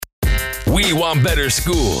We want better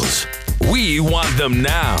schools. We want them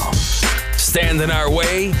now. Stand in our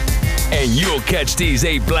way, and you'll catch these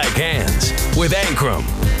 8 black hands with Ankrum,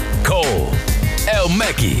 Cole, El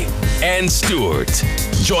Mekki, and Stewart.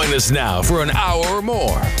 Join us now for an hour or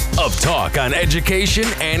more of talk on education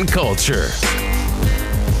and culture.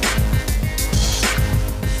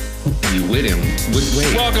 You with him?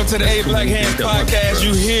 Wait. Welcome to the 8 Black Hands podcast.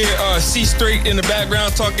 You hear C Straight in the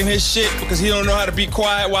background talking his shit because he don't know how to be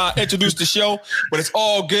quiet while I introduce the show. But it's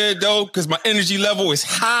all good though because my energy level is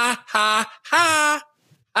high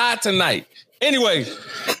tonight. Anyway,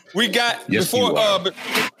 we got before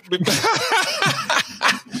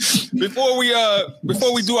we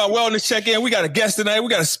do our wellness check-in, we got a guest tonight. We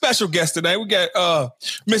got a special guest tonight. We got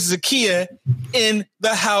Mrs. Akia in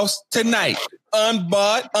the house tonight.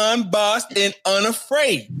 Unbossed and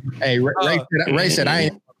unafraid. Hey, Ray said I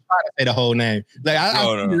ain't trying to say the whole name. Like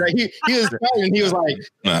no. He was telling, he was like,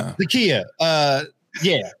 Zakia,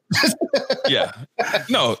 yeah. Yeah.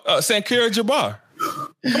 No, Sankira Jabbar.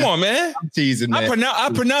 Come on, man. I'm teasing, man. I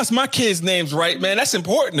pronounce my kids' names right, man. That's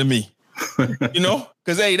important to me. You know?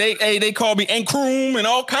 Because they called me Ankrum and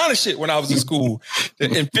all kind of shit when I was in school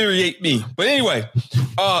to infuriate me. But anyway,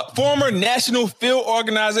 former national field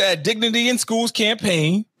organizer at Dignity in Schools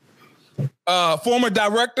campaign, former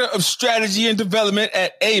director of strategy and development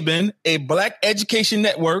at ABEN, a Black education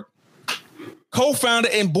network, co-founder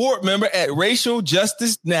and board member at Racial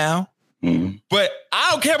Justice Now. Mm-hmm. But I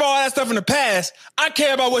don't care about all that stuff in the past. I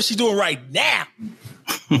care about what she's doing right now.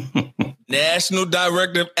 National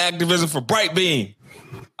Director of Activism for Bright Beam,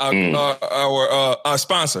 our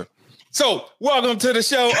sponsor. So, welcome to the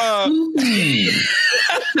show.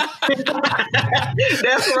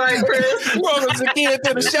 That's right, Chris. Welcome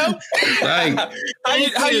to the show. Right.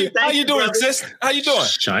 How you doing, sis? How you doing?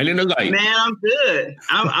 Shining the light. Man, I'm good.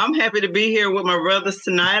 I'm happy to be here with my brothers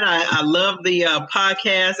tonight. I love the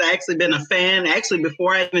podcast. I actually been a fan. Actually,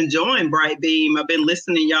 before I even joined Bright Beam, I've been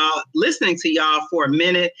listening to y'all for a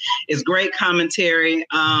minute. It's great commentary.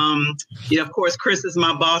 Of course, Chris is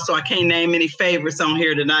my boss, so I can't name any favorites on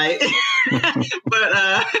here tonight.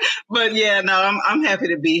 but yeah, no, I'm happy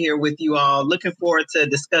to be here with you all. Looking forward to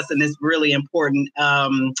discussing this really important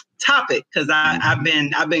topic because I've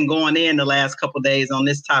been going in the last couple of days on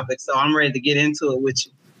this topic, so I'm ready to get into it with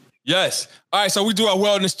you. Yes. All right. So we do our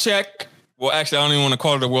wellness check. Well, actually, I don't even want to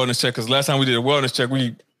call it a wellness check because last time we did a wellness check,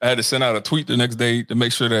 I had to send out a tweet the next day to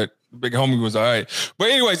make sure that the big homie was all right. But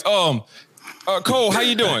anyways, Cole, how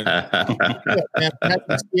you doing? Yeah, man. Nice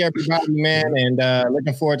to see everybody, man, and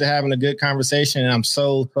looking forward to having a good conversation. And I'm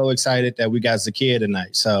so excited that we got Zakia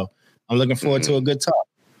tonight. So I'm looking forward to a good talk.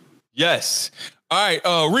 Yes. All right,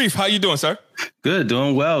 Reef, how you doing, sir? Good,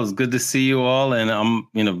 doing well. It's good to see you all, and I'm,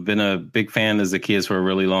 been a big fan of Zakia's for a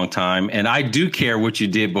really long time. And I do care what you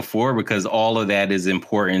did before because all of that is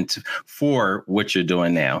important for what you're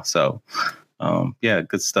doing now. So, yeah,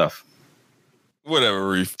 good stuff. Whatever,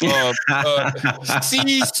 Reef.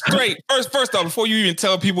 C Straight. First off, before you even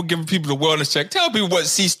give people the wellness check, tell people what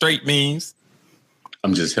C Straight means.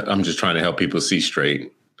 I'm just trying to help people see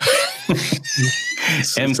straight.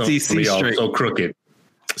 MCC straight. So crooked.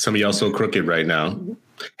 Some of y'all so crooked right now.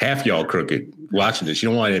 Half y'all crooked watching this. You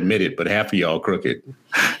don't want to admit it, but half of y'all crooked.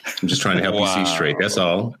 I'm just trying to help you see straight. That's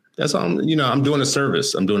all. I'm doing a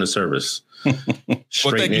service.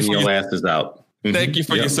 Straightening your asses out. Thank you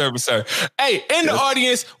for your service, sir. Hey, in the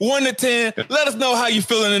audience, 1 to 10, let us know how you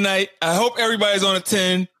feeling tonight. I hope everybody's on a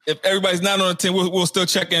 10. If everybody's not on a 10, we'll still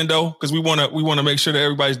check in though, because we want to make sure that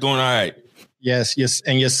everybody's doing all right. Yes,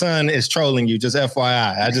 and your son is trolling you. Just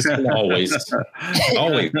FYI, I just always.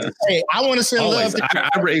 Hey, I want to send love.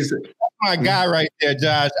 I raise it. That's my guy right there,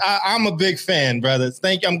 Josh. I'm a big fan, brothers.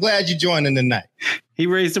 Thank you. I'm glad you're joining tonight. He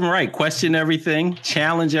raised him right. Question everything.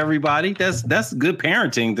 Challenge everybody. That's good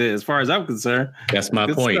parenting, as far as I'm concerned. That's my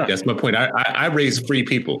point. Stuff. That's my point. I raise free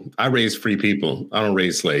people. I don't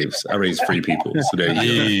raise slaves. I raise free people. So there you go.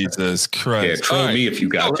 Jesus Christ. Yeah, troll me if you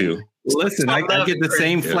got to. Listen, I get the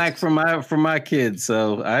same flack from my kids,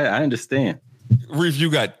 so I understand. Reef, you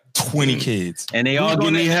got 20 kids. And they all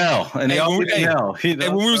give me hell. And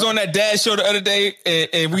when we was on that dad show the other day,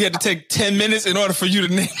 and we had to take 10 minutes in order for you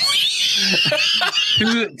to name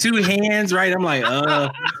two hands, right? I'm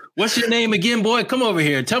like, what's your name again, boy? Come over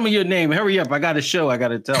here. Tell me your name. Hurry up. I got a show I got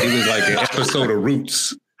to tell. It was like an episode of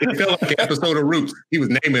Roots. It felt like an episode of Roots. He was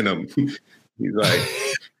naming them. He's like,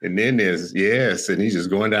 and then there's, and he's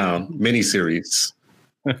just going down miniseries.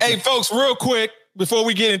 Hey, folks, real quick, before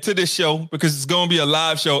we get into this show, because it's going to be a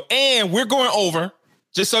live show, and we're going over,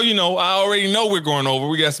 just so you know, I already know we're going over.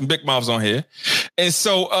 We got some big mouths on here. And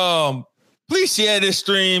so please share this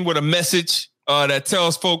stream with a message that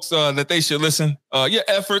tells folks that they should listen. Your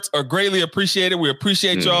efforts are greatly appreciated. We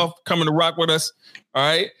appreciate y'all coming to rock with us. All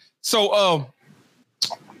right. So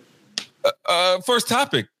first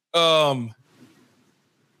topic, the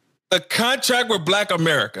contract with Black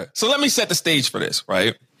America. So let me set the stage for this,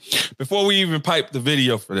 right? Before we even pipe the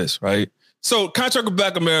video for this, right? So contract with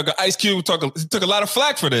Black America, Ice Cube took a lot of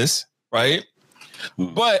flack for this, right?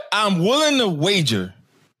 But I'm willing to wager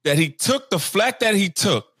that he took the flack that he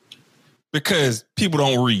took because people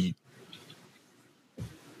don't read.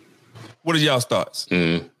 What are y'all's thoughts?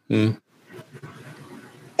 Absolutely.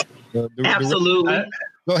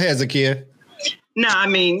 Go ahead, Zakia. No, I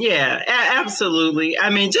mean, yeah, absolutely. I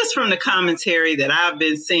mean, just from the commentary that I've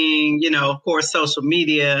been seeing, of course, social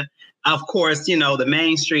media, of course, the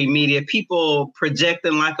mainstream media, people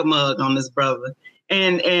projecting like a mug on this brother.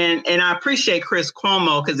 And I appreciate Chris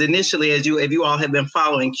Cuomo because initially, if you all have been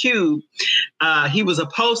following Cube, he was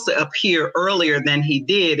supposed to appear earlier than he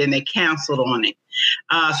did, and they canceled on it.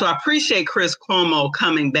 So I appreciate Chris Cuomo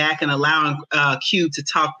coming back and allowing Cube to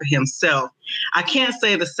talk for himself. I can't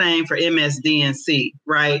say the same for MSDNC,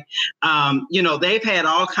 right? They've had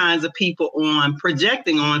all kinds of people on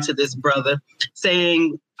projecting onto this brother,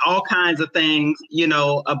 saying all kinds of things,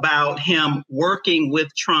 about him working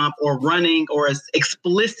with Trump or running or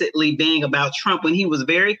explicitly being about Trump when he was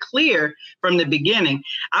very clear from the beginning.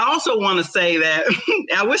 I also want to say that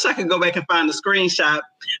I wish I could go back and find the screenshot,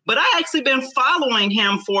 but I actually been following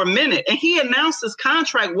him for a minute, and he announced his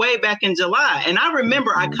contract way back in July. And I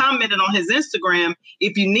remember I commented on his Instagram,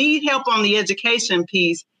 if you need help on the education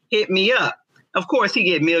piece, hit me up. Of course, he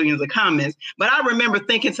get millions of comments, but I remember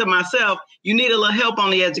thinking to myself, you need a little help on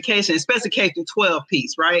the education, especially K-12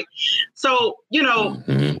 piece, right? So,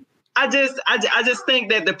 I just think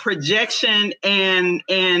that the projection and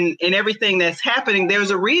everything that's happening, there's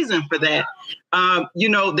a reason for that.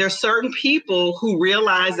 There's certain people who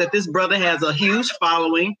realize that this brother has a huge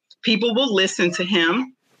following. People will listen to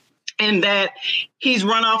him. And that he's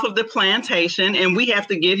run off of the plantation, and we have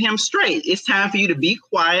to get him straight. It's time for you to be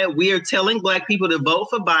quiet. We are telling Black people to vote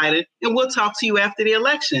for Biden, and we'll talk to you after the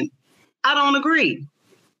election. I don't agree.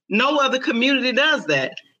 No other community does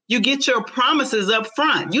that. You get your promises up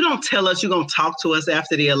front. You don't tell us you're going to talk to us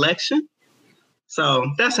after the election.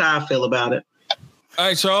 So that's how I feel about it. All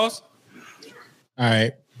right, Charles. All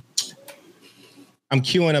right. I'm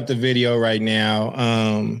queuing up the video right now.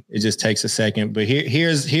 It just takes a second, but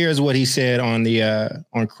here's what he said on the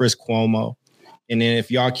on Chris Cuomo, and then if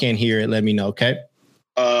y'all can't hear it, let me know. Okay.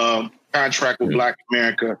 Contract with Black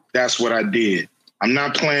America. That's what I did. I'm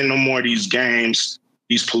not playing no more of these games,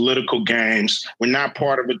 these political games. We're not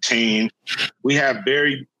part of a team. We have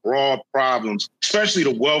very broad problems, especially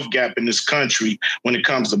the wealth gap in this country when it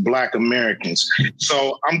comes to Black Americans.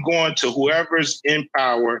 So I'm going to whoever's in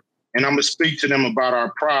power, and I'm going to speak to them about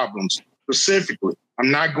our problems specifically. I'm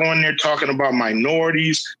not going there talking about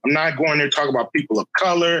minorities. I'm not going there talking about people of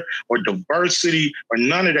color or diversity or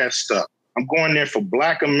none of that stuff. I'm going there for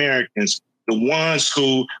Black Americans, the ones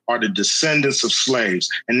who are the descendants of slaves.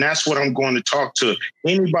 And that's what I'm going to talk to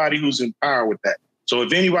anybody who's in power with that. So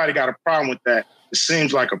if anybody got a problem with that, it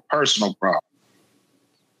seems like a personal problem.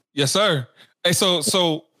 Yes, sir. Hey,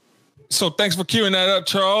 so thanks for queuing that up,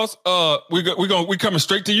 Charles. We coming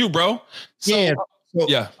straight to you, bro. So,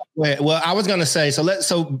 yeah. Well, I was gonna say,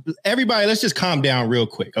 so everybody, let's just calm down real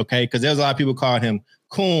quick, okay? Because there's a lot of people calling him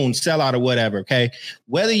coon, sellout, or whatever. Okay,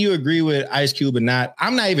 whether you agree with Ice Cube or not,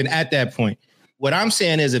 I'm not even at that point. What I'm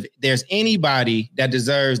saying is, if there's anybody that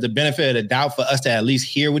deserves the benefit of the doubt for us to at least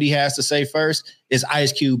hear what he has to say first, it's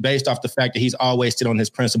Ice Cube, based off the fact that he's always stood on his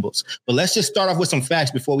principles. But let's just start off with some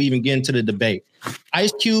facts before we even get into the debate.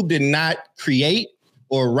 Ice Cube did not create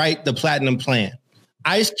or write the Platinum Plan.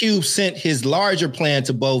 Ice Cube sent his larger plan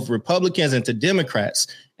to both Republicans and to Democrats.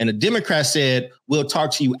 And the Democrats said, we'll talk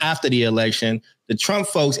to you after the election. The Trump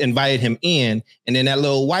folks invited him in. And then that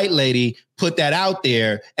little white lady put that out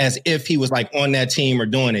there as if he was like on that team or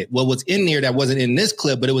doing it. What was in there that wasn't in this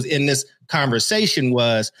clip, but it was in this conversation,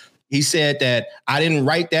 was he said that I didn't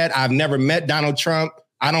write that. I've never met Donald Trump.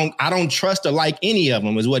 I don't trust or like any of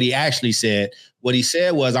them, is what he actually said. What he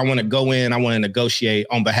said was, I want to go in, I want to negotiate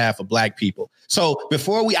on behalf of Black people. So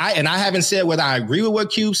before I haven't said whether I agree with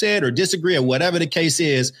what Cube said or disagree or whatever the case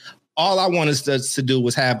is, all I want us to do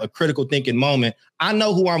was have a critical thinking moment. I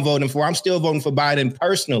know who I'm voting for. I'm still voting for Biden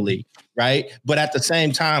personally, right? But at the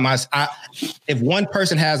same time, if one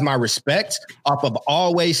person has my respect off of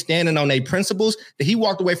always standing on their principles, that he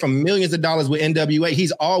walked away from millions of dollars with NWA.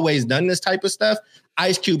 He's always done this type of stuff.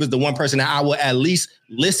 Ice Cube is the one person that I will at least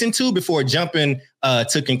listen to before jumping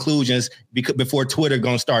to conclusions before Twitter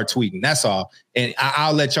gonna start tweeting. That's all. And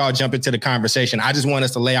I'll let y'all jump into the conversation. I just want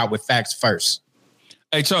us to lay out with facts first.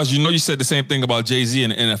 Hey, Charles, you said the same thing about Jay-Z in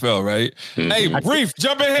the NFL, right? Mm-hmm. Hey, Brief,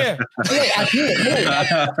 jump in here. I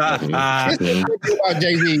did. About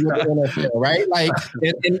Jay-Z with the NFL, right? Like,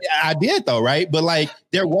 and I did though, right? But like,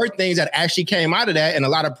 there were things that actually came out of that, and a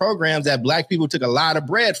lot of programs that Black people took a lot of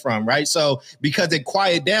bread from, right? So because it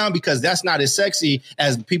quieted down, because that's not as sexy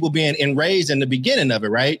as people being enraged in the beginning of it,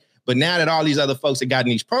 right? But now that all these other folks have gotten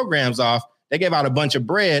these programs off, they gave out a bunch of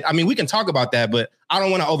bread. I mean, we can talk about that, but I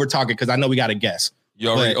don't want to overtalk it because I know we got to guess. You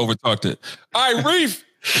already overtalked it. All right, Reef.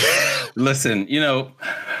 Listen,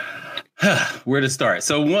 where to start?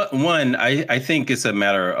 So one, I think it's a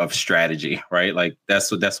matter of strategy, right? Like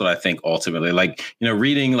that's what I think ultimately. Like,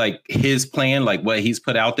 reading like his plan, like what he's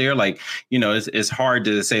put out there, like, it's hard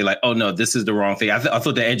to say like, oh no, this is the wrong thing. I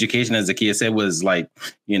thought the education, as Zakiya said, was like,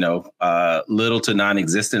 little to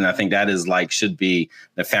non-existent. I think that is like should be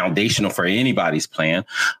the foundational for anybody's plan.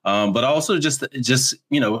 But also just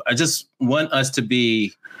I just want us to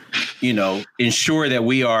be, ensure that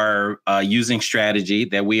we are using strategy,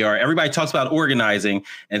 that we are, everybody talks about organizing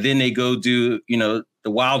and then they go do, the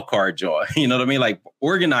wild card jaw, you know what I mean? Like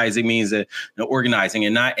organizing means that, organizing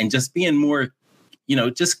and just being more,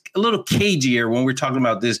 just a little cagier when we're talking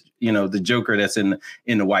about this, the Joker that's in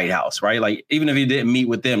the White House, right? Like, even if you didn't meet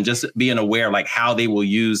with them, just being aware, like how they will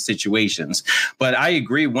use situations. But I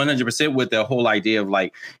agree 100% with the whole idea of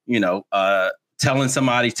like, telling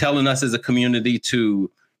us as a community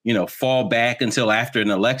to, fall back until after an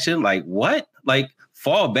election. Like what? Like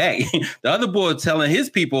fall back. The other boy telling his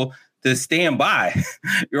people to stand by,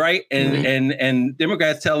 right? And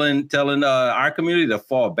Democrats telling our community to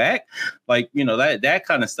fall back. Like, that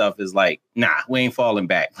kind of stuff is like, nah, we ain't falling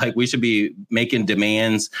back. Like we should be making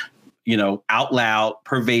demands, out loud,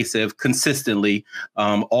 pervasive, consistently,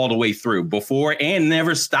 all the way through, before and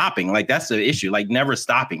never stopping. Like that's the issue, like never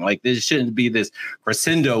stopping. Like there shouldn't be this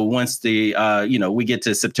crescendo once the, we get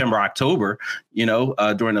to September, October,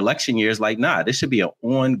 during election years. Like, nah, this should be an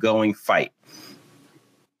ongoing fight.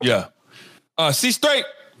 Yeah. C Straight.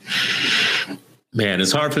 Man,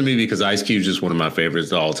 it's hard for me because Ice Cube is just one of my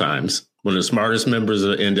favorites of all times. One of the smartest members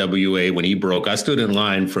of NWA. When he broke, I stood in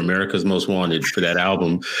line for America's Most Wanted for that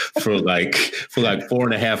album for like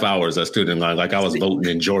 4.5 hours. I stood in line like I was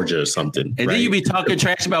voting in Georgia or something. And then you be talking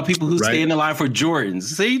trash about people who stay in the line for Jordans.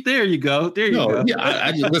 See, there you go. There you go.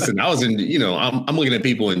 Yeah, listen, I was in, I'm looking at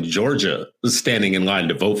people in Georgia standing in line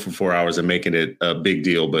to vote for 4 hours and making it a big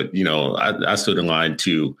deal. But, I stood in line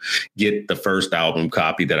to get the first album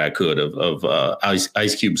copy that I could of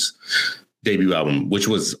Ice Cube's debut album, which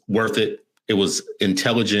was worth it. It was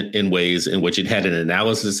intelligent in ways in which it had an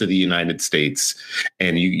analysis of the United States.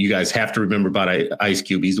 And you guys have to remember about Ice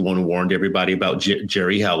Cube. He's the one who warned everybody about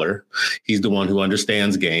Jerry Heller. He's the one who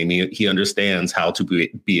understands game. He understands how to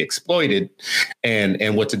be exploited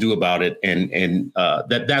and what to do about it. And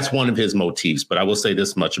that's one of his motifs. But I will say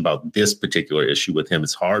this much about this particular issue with him.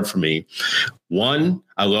 It's hard for me. One,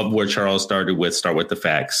 I love where Charles started with. Start with the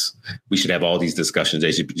facts. We should have all these discussions.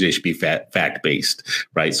 They should be fact-based,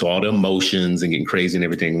 right? So all the emotions and getting crazy and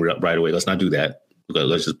everything right away. Let's not do that.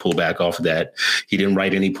 Let's just pull back off of that. He didn't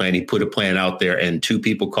write any plan. He put a plan out there and two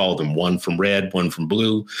people called him, one from red, one from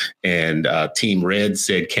blue. And Team Red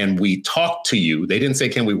said, can we talk to you? They didn't say,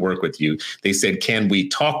 can we work with you? They said, can we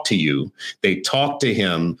talk to you? They talked to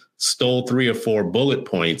him, stole 3 or 4 bullet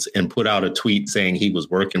points and put out a tweet saying he was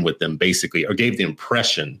working with them, basically, or gave the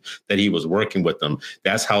impression that he was working with them.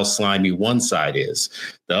 That's how slimy one side is.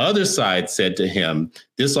 The other side said to him,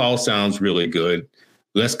 this all sounds really good.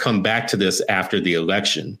 Let's come back to this after the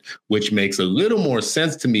election, which makes a little more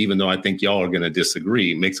sense to me, even though I think y'all are going to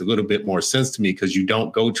disagree. It makes a little bit more sense to me because you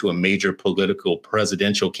don't go to a major political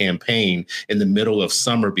presidential campaign in the middle of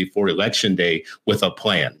summer before election day with a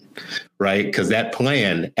plan, right? Because that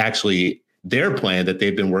plan actually, their plan that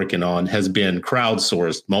they've been working on has been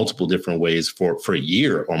crowdsourced multiple different ways for a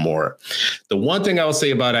year or more. The one thing I will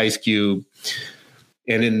say about Ice Cube,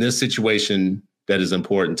 and in this situation, that is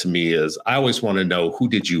important to me is I always want to know, who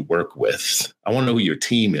did you work with? I want to know who your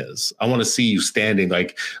team is. I want to see you standing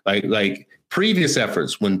like previous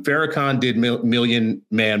efforts. When Farrakhan did Million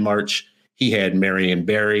Man March, he had Marion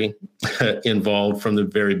Barry involved from the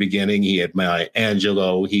very beginning. He had Maya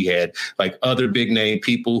Angelou. He had like other big name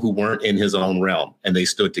people who weren't in his own realm, and they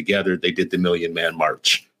stood together. They did the Million Man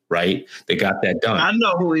March. Right. They got that done. I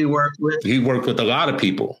know who he worked with. He worked with a lot of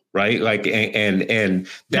people. Right. Like and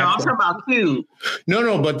no, I'm talking about Cube.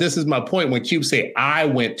 No. But this is my point. When Cube say I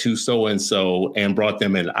went to so-and-so and brought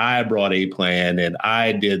them and I brought a plan and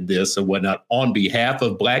I did this and whatnot on behalf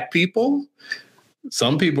of Black people.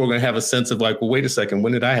 Some people are going to have a sense of like, well, wait a second,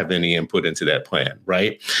 when did I have any input into that plan,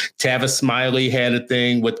 right? Tavis Smiley had a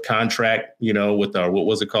thing with contract, with our, what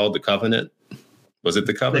was it called? The Covenant. Was it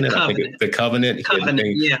the Covenant? I think the Covenant.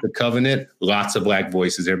 The Covenant. Lots of Black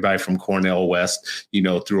voices. Everybody from Cornel West,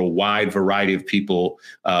 through a wide variety of people,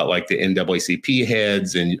 like the NAACP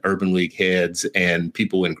heads and Urban League heads, and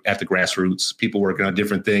people at the grassroots, people working on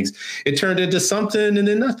different things. It turned into something and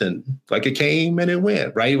then nothing. Like it came and it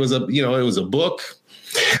went. Right? It was a book.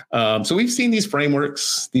 So we've seen these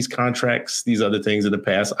frameworks, these contracts, these other things in the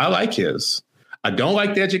past. I like his. I don't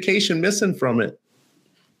like the education missing from it.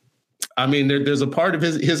 I mean, there's a part of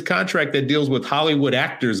his contract that deals with Hollywood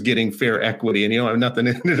actors getting fair equity, and have nothing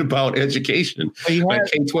in it about education. Like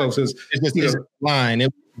K-12 says, it's just line.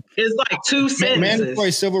 It's like two sentences.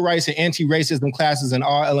 Mandatory civil rights and anti-racism classes in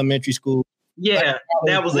all elementary schools. Yeah,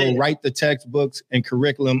 that was it. Write the textbooks and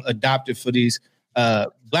curriculum adopted for these.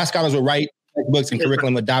 Black scholars will write textbooks and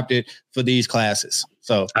curriculum adopted for these classes.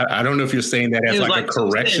 So I don't know if you're saying that as like a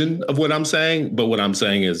correction of what I'm saying, but what I'm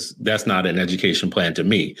saying is that's not an education plan to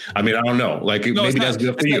me. I mean, I don't know. Like maybe that's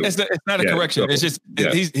good for you. It's not a correction. So, it's just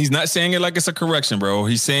he's not saying it like it's a correction, bro.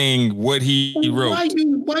 He's saying what he wrote.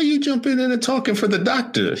 Why you jumping in and talking for the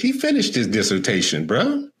doctor? He finished his dissertation,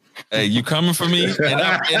 bro. Hey, you coming for me? And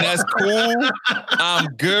that's cool. I'm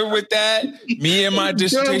good with that. Me and my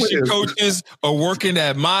dissertation coaches are working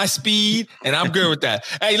at my speed, and I'm good with that.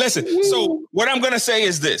 Hey, listen. So what I'm going to say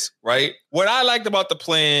is this, right? What I liked about the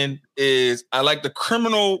plan is I like the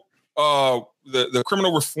criminal, the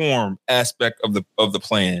criminal reform aspect of the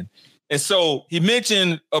plan. And so he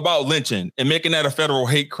mentioned about lynching and making that a federal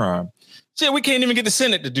hate crime. Shit, we can't even get the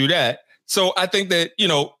Senate to do that. So I think that,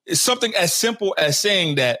 it's something as simple as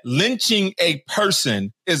saying that lynching a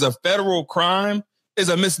person is a federal crime is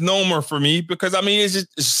a misnomer for me, because,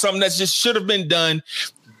 it's something that just should have been done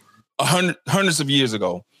hundreds of years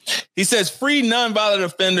ago. He says free nonviolent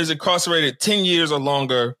offenders incarcerated 10 years or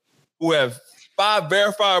longer who have 5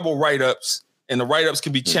 verifiable write-ups, and the write-ups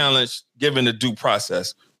can be challenged given the due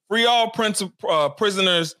process. Free all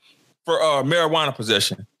prisoners for marijuana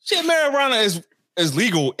possession. Shit, marijuana is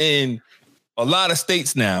legal in a lot of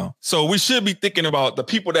states now. So we should be thinking about the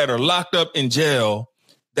people that are locked up in jail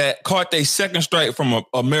that caught their second strike from a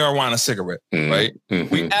marijuana cigarette, right?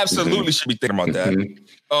 Mm-hmm, we absolutely should be thinking about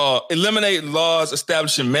that. Eliminate laws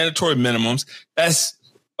establishing mandatory minimums. That's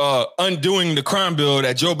undoing the crime bill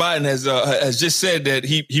that Joe Biden has just said that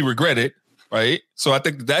he regretted, right? So I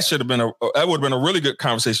think that should have been that would have been a really good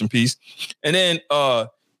conversation piece. And then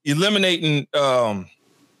eliminating 3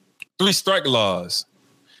 strike laws.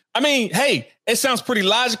 Hey, it sounds pretty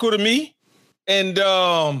logical to me. And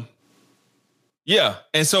that's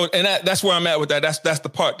where I'm at with that. That's the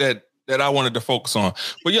part that I wanted to focus on.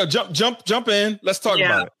 But yeah, jump in. Let's talk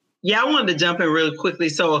about it. Yeah, I wanted to jump in really quickly.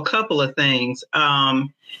 So a couple of things.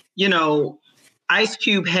 Ice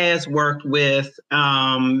Cube has worked with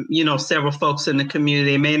several folks in the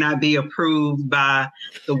community. It may not be approved by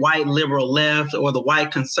the white liberal left or the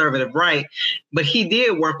white conservative right, but he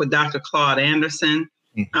did work with Dr. Claude Anderson.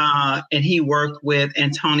 And he worked with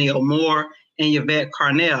Antonio Moore and Yvette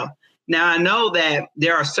Carnell. Now, I know that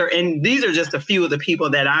there are certain, these are just a few of the people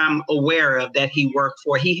that I'm aware of that he worked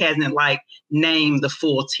for. He hasn't named the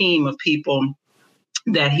full team of people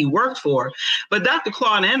that he worked for. But Dr.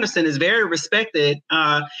 Claude Anderson is very respected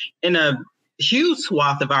in a huge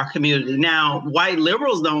swath of our community. Now, white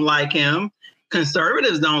liberals don't like him.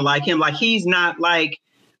 Conservatives don't like him. He's not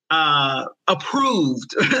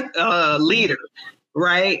approved leader.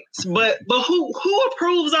 Right. But who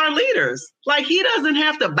approves our leaders? He doesn't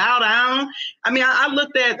have to bow down. I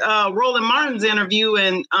looked at Roland Martin's interview,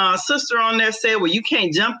 and sister on there said, well, you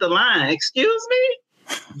can't jump the line. Excuse me?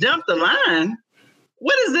 Jump the line?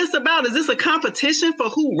 What is this about? Is this a competition for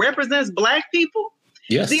who represents Black people?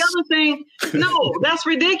 Yes. The other thing, no, that's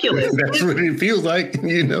ridiculous. That's what it feels like,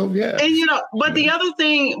 yeah. And but the other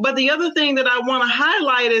thing that I want to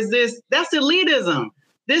highlight is that's elitism.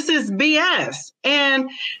 This is BS. And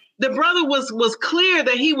the brother was clear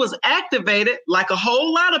that he was activated like a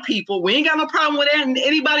whole lot of people. We ain't got no problem with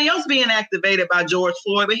anybody else being activated by George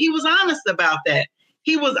Floyd, but he was honest about that.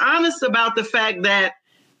 He was honest about the fact that,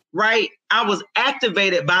 I was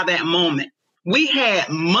activated by that moment. We had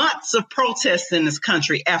months of protests in this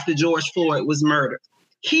country after George Floyd was murdered.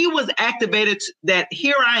 He was activated that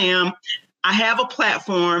here I am. I have a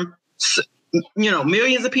platform.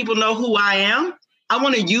 Millions of people know who I am. I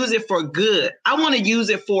want to use it for good. I want to use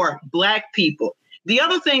it for Black people. The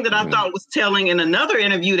other thing that I thought was telling in another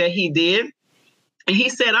interview that he did, And he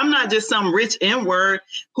said, I'm not just some rich N-word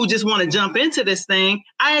who just want to jump into this thing.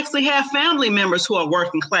 I actually have family members who are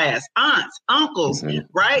working class, aunts, uncles,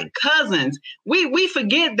 right? Cousins. We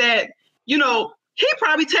forget that, you know, he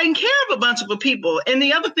probably taking care of a bunch of people. And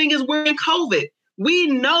the other thing is we're in COVID. We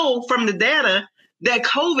know from the data that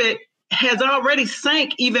COVID has already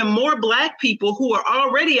sank even more Black people who are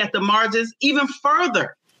already at the margins, even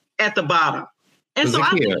further at the bottom. And so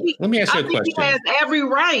I think let me ask you a question. He has every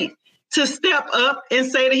right to step up and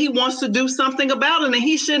say that he wants to do something about it. And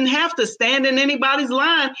he shouldn't have to stand in anybody's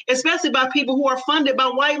line, especially by people who are funded by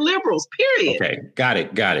white liberals, period. Okay, got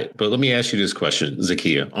it. But let me ask you this question,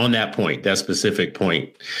 Zakia, on that point, that specific point.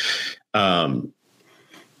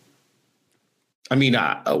 I mean,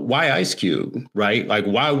 why Ice Cube, right? Like,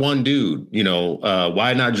 why one dude? You know,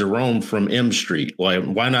 why not Jerome from M Street?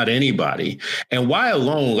 Why not anybody? And why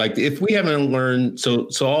alone? Like, if we haven't learned, so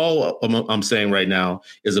all I'm saying right now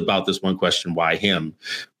is about this one question: why him?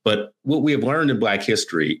 But what we have learned in Black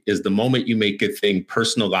history is the moment you make a thing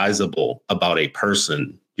personalizable about a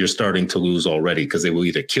person, you're starting to lose already, because they will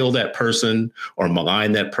either kill that person or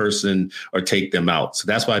malign that person or take them out. So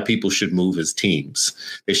that's why people should move as teams.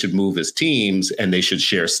 They should move as teams, and they should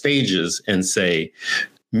share stages and say,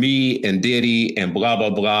 me and Diddy and blah, blah,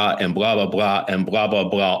 blah, and blah, blah, blah, and blah, blah,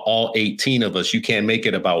 blah, all 18 of us. You can't make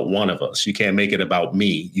it about one of us. You can't make it about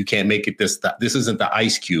me. You can't make it this isn't the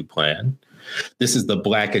Ice Cube plan. This is the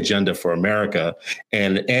Black agenda for America.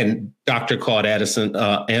 And Dr. Claude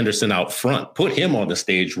Anderson out front, put him on the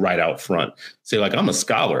stage right out front. Say, like, I'm a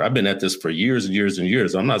scholar. I've been at this for years and years and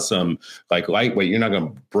years. I'm not some like lightweight. You're not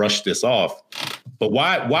going to brush this off. But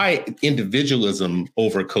why individualism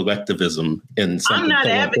over collectivism? I'm not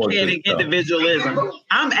advocating individualism.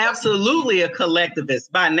 I'm absolutely a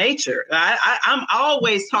collectivist by nature. I'm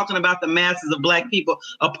always talking about the masses of Black people.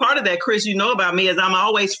 A part of that, Chris, you know about me, is I'm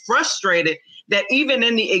always frustrated that even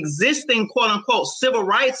in the existing, quote unquote, civil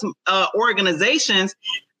rights organizations,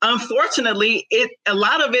 unfortunately, a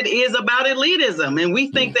lot of it is about elitism. And we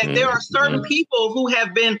think that there are certain people who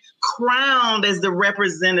have been crowned as the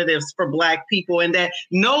representatives for Black people, and that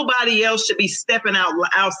nobody else should be stepping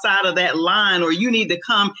outside of that line, or you need to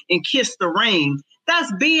come and kiss the ring.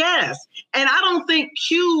 That's BS. And I don't think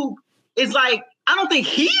Cube is like, I don't think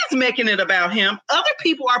he's making it about him. Other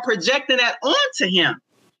people are projecting that onto him.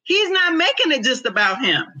 He's not making it just about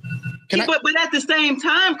him. But at the same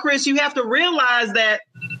time, Chris, you have to realize that,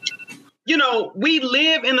 you know, we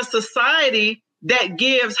live in a society that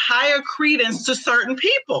gives higher credence to certain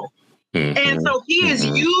people. And so he is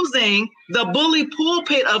using the bully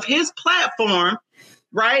pulpit of his platform,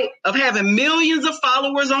 right, of having millions of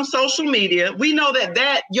followers on social media. We know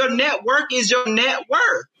that your network is your net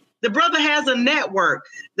worth. The brother has a network.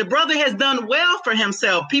 The brother has done well for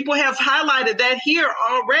himself. People have highlighted that here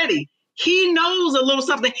already. He knows a little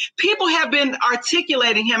something. People have been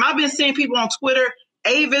articulating him. I've been seeing people on Twitter,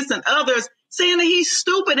 Avis and others, saying that he's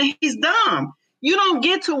stupid and he's dumb. You don't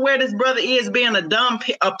get to where this brother is being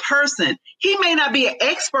a person. He may not be an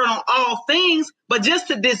expert on all things, but just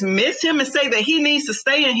to dismiss him and say that he needs to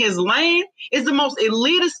stay in his lane is the most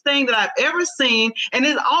elitist thing that I've ever seen. And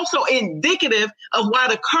is also indicative of why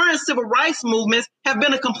the current civil rights movements have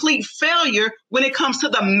been a complete failure when it comes to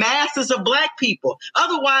the masses of Black people.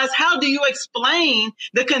 Otherwise, how do you explain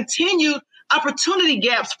the continued opportunity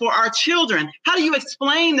gaps for our children? How do you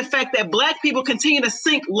explain the fact that Black people continue to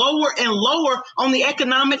sink lower and lower on the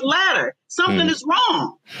economic ladder? Something is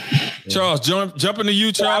wrong. Charles, jump into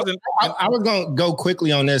you, Charles. I was going to go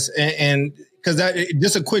quickly on this, and because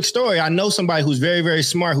just a quick story. I know somebody who's very, very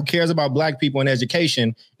smart, who cares about Black people and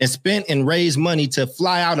education, and spent and raised money to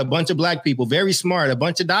fly out a bunch of Black people, very smart, a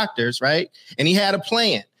bunch of doctors, right? And he had a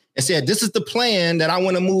plan and said, this is the plan that I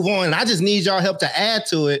want to move on. And I just need y'all help to add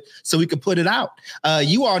to it so we can put it out.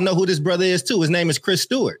 You all know who this brother is too. His name is Chris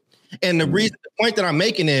Stewart. And the point that I'm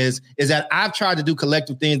making is that I've tried to do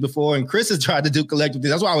collective things before, and Chris has tried to do collective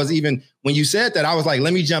things. That's why I was when you said that, I was like,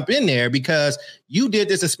 let me jump in there, because you did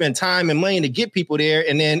this and spend time and money to get people there.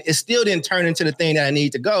 And then it still didn't turn into the thing that I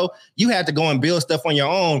need to go. You had to go and build stuff on your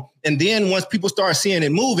own. And then once people start seeing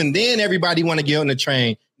it moving, then everybody want to get on the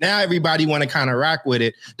train. Now everybody want to kind of rock with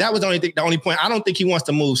it. That was the only point. I don't think he wants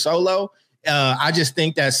to move solo. I just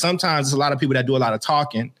think that sometimes there's a lot of people that do a lot of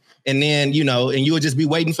talking, and then, you know, and you would just be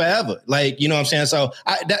waiting forever. Like, you know what I'm saying? So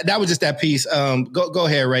that was just that piece. Go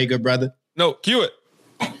ahead, Ray, good brother. No, cue it.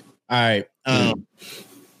 All right.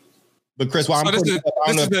 But Chris, while this is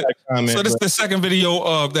the second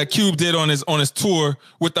video that Cube did on his tour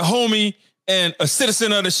with the homie and a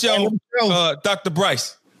citizen of the show, Dr.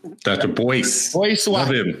 Bryce. Dr. Boyce. Boyce Love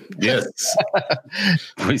Watkins. him. Yes.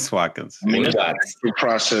 Boyce Watkins. I mean, the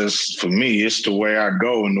process for me, it's the way I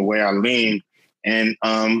go and the way I lean. And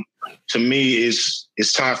to me,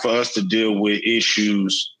 it's time for us to deal with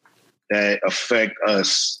issues that affect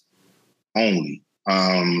us only.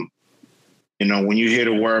 You know, when you hear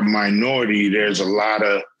the word minority, there's a lot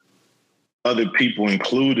of other people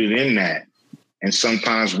included in that. And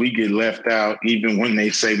sometimes we get left out, even when they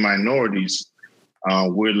say minorities,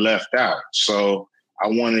 we're left out. So I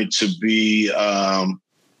wanted to be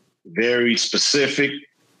very specific,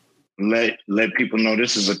 let people know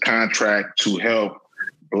this is a contract to help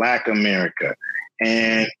Black America.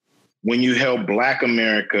 And when you help Black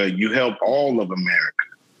America, you help all of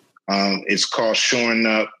America. It's called shoring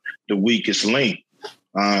up the weakest link.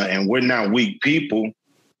 And we're not weak people,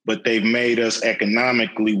 but they've made us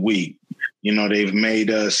economically weak. You know, they've made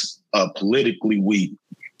us politically weak.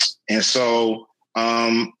 And so,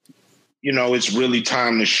 you know, it's really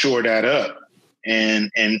time to shore that up and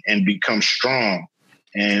become strong.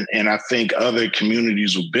 And I think other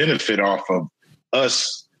communities will benefit off of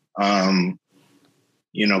us,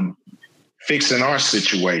 you know, fixing our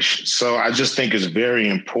situation. So I just think it's very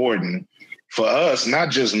important for us, not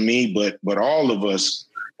just me, but all of us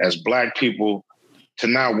as Black people, to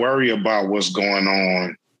not worry about what's going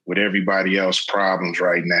on with everybody else's problems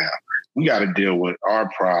right now. We got to deal with our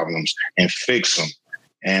problems and fix them.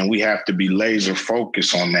 And we have to be laser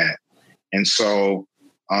focused on that. And so,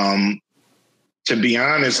 to be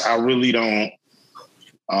honest, I really don't,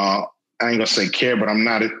 I ain't gonna say care, but I'm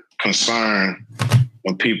not concerned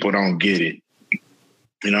when people don't get it.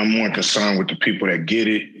 You know, I'm more concerned with the people that get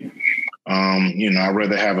it. You know, I'd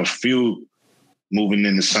rather have a few moving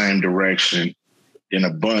in the same direction than a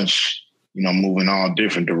bunch, you know, moving all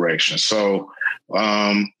different directions. So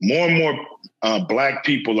more and more Black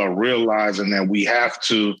people are realizing that we have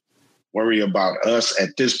to worry about us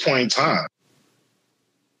at this point in time.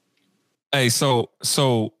 Hey, so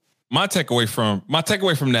my takeaway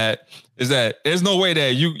from that is that there's no way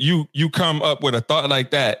that you come up with a thought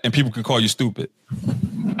like that and people can call you stupid.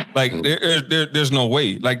 Like there's no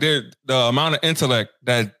way. Like the amount of intellect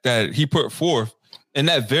that he put forth in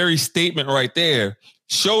that very statement right there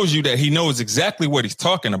shows you that he knows exactly what he's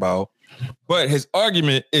talking about, but his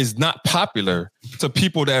argument is not popular to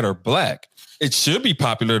people that are Black. It should be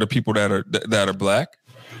popular to people that are Black.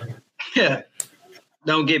 Yeah.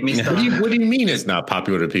 Don't get me started. What do you mean it's not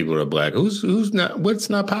popular to people that are Black? Who's not? What's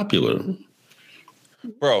not popular?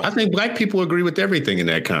 Bro, I think Black people agree with everything in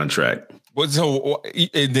that contract. So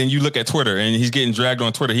and then you look at Twitter and he's getting dragged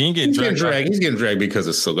on Twitter. He ain't getting dragged. He's getting dragged because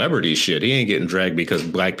of celebrity shit. He ain't getting dragged because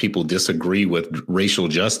Black people disagree with racial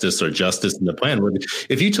justice or justice in the plan.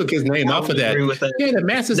 If you took his name off of that, the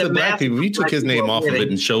masses of Black people, if you took his name off of it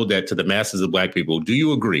and showed that to the masses of Black people, do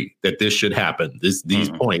you agree that this should happen? These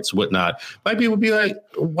points, whatnot. Black people would be like,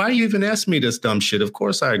 why you even ask me this dumb shit? Of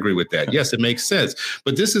course I agree with that. Yes, it makes sense.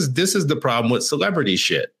 But this is the problem with celebrity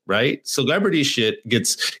shit, right? Celebrity shit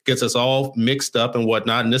gets us all mixed up and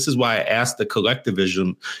whatnot. And this is why I asked the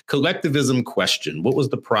collectivism question. What was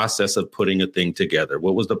the process of putting a thing together?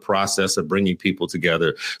 What was the process of bringing people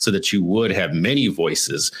together so that you would have many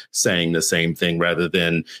voices saying the same thing rather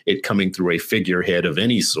than it coming through a figurehead of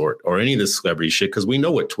any sort or any of the celebrity shit? Because we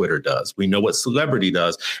know what Twitter does. We know what celebrity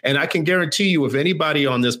does. And I can guarantee you, if anybody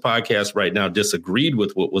on this podcast right now disagreed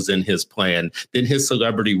with what was in his plan, then his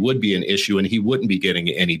celebrity would be an issue and he wouldn't be getting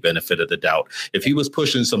any benefit of the doubt. If he was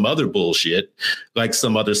pushing some other bullshit like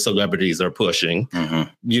some other celebrities are pushing,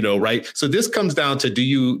 you know, right? So this comes down to, do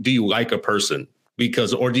you like a person?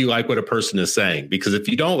 Or do you like what a person is saying? Because if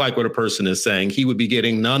you don't like what a person is saying, he'd be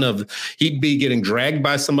getting dragged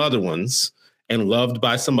by some other ones and loved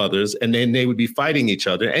by some others, and then they would be fighting each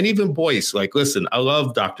other. And even Boyce, like, listen, I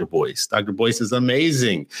love Dr. Boyce. Dr. Boyce is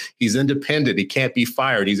amazing. He's independent. He can't be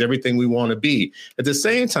fired. He's everything we want to be. At the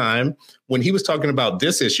same time, when he was talking about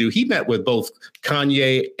this issue, he met with both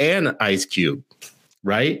Kanye and Ice Cube,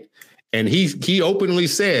 right? And he openly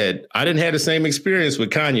said, I didn't have the same experience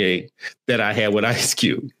with Kanye that I had with Ice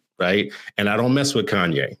Cube, right? And I don't mess with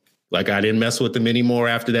Kanye. Like, I didn't mess with him anymore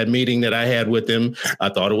after that meeting that I had with him. I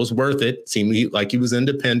thought it was worth it. Seemed like he was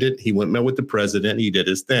independent. He went and met with the president. He did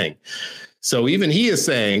his thing. So even he is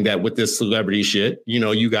saying that with this celebrity shit, you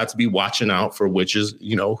know, you got to be watching out for which is,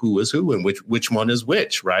 you know, who is who and which one is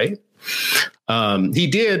which, right? He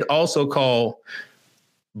did also call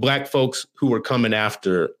Black folks who were coming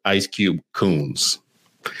after Ice Cube coons.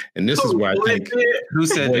 And this is where I think... Who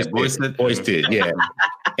said that? Boyce did, yeah.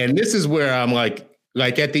 And this is where I'm like,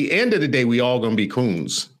 like at the end of the day, we all gonna be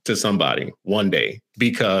coons to somebody one day,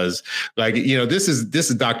 because like, you know, this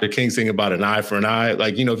is Dr. King's thing about an eye for an eye.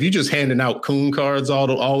 Like, you know, if you're just handing out coon cards all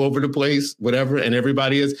over the place, whatever, and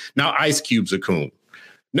everybody is now Ice Cube's a coon.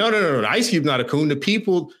 No. Ice Cube's not a coon.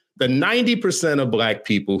 The 90% of black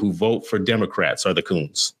people who vote for Democrats are the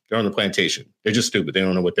coons. They're on the plantation. They're just stupid. They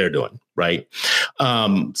don't know what they're doing, right?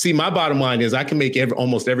 See, my bottom line is I can make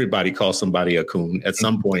almost everybody call somebody a coon at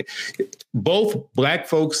some point. Both black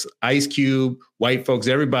folks, Ice Cube, white folks,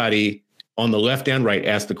 everybody on the left and right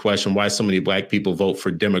ask the question, why so many black people vote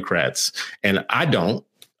for Democrats? And I don't.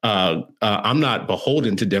 I'm not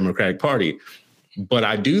beholden to Democratic Party. But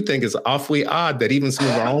I do think it's awfully odd that even some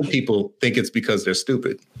of our own people think it's because they're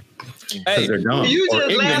stupid. Hey, they're dumb. You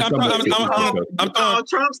just laughed. I'm call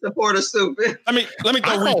Trump supporters stupid. Let me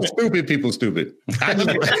I call stupid people stupid. I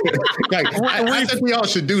think we all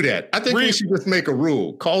should do that. I think we should just make a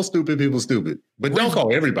rule. Call stupid people stupid. But don't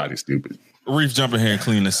call everybody stupid. Reef, jump in here and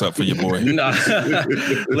clean this up for your boy. No,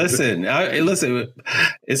 listen.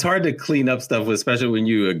 It's hard to clean up stuff, especially when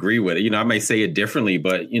you agree with it. You know, I may say it differently,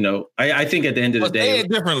 but you know, I think at the end of the day, say it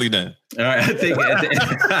differently then. All right, I think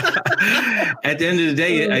at the end of the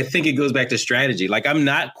day, I think it goes back to strategy. Like, I'm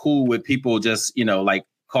not cool with people just, you know, like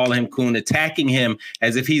calling him coon, attacking him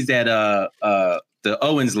as if he's that the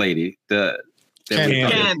Owens lady,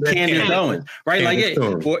 Candace Owens, right? Candace,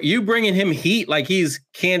 like you bringing him heat like he's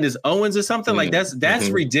Candace Owens or something, like that's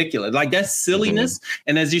ridiculous. Like, that's silliness.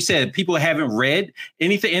 And as you said, people haven't read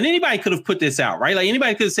anything, and anybody could have put this out, right? Like,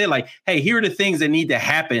 anybody could have said like, hey, here are the things that need to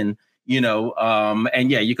happen, you know,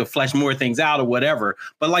 and yeah, you could flesh more things out or whatever.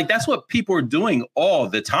 But like, that's what people are doing all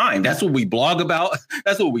the time. That's what we blog about.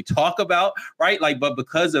 That's what we talk about, right? Like, but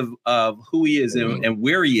because of who he is and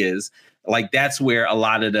where he is, like, that's where a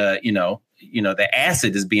lot of the, the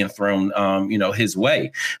acid is being thrown, his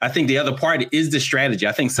way. I think the other part is the strategy.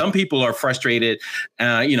 I think some people are frustrated,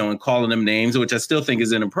 and calling them names, which I still think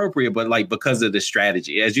is inappropriate, but like, because of the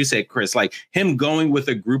strategy, as you said, Chris, like him going with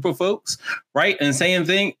a group of folks, right, and saying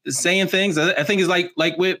things. I think is like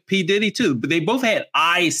with P. Diddy too. But they both had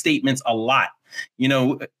I statements a lot. In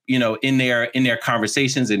their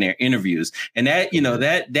conversations, in their interviews. And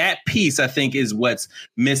that, that piece, I think, is what's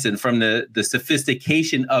missing from the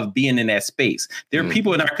sophistication of being in that space. There are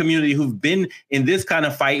people in our community who've been in this kind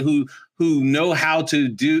of fight who know how to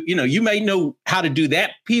do, you may know how to do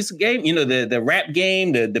that piece of game, the rap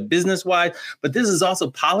game, the business wise, but this is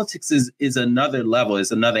also politics is another level.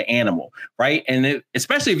 It's another animal, right? And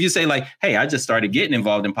especially if you say like, hey, I just started getting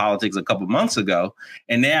involved in politics a couple months ago,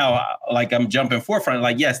 and now like I'm jumping forefront,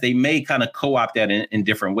 like, yes, they may kind of co-opt that in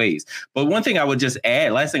different ways. But one thing I would just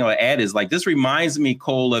add, last thing I would add is like, this reminds me,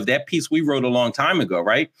 Cole, of that piece we wrote a long time ago,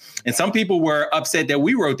 right? And some people were upset that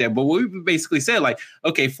we wrote that, but we basically said like,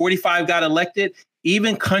 okay, 45 got elected.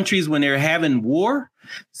 Even countries when they're having war,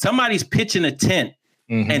 somebody's pitching a tent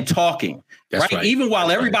and talking. That's right? Even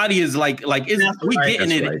while everybody is like we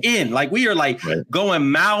getting it in. Like, we are like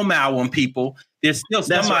going mau on people. There's still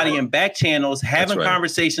somebody in back channels having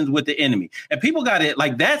conversations with the enemy. And people got it.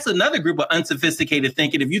 Like, that's another group of unsophisticated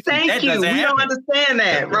thinking. If you think that doesn't happen. We don't understand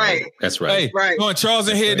that. Right. That's right. Hey, right. Going Charles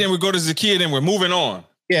in here, then we go to Zakia, then we're moving on.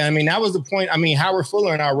 Yeah, I mean, that was the point. I mean, Howard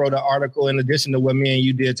Fuller and I wrote an article in addition to what me and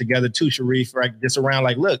you did together too, Sharif, right? Just around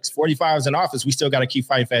like, look, 45 is in office. We still got to keep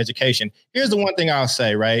fighting for education. Here's the one thing I'll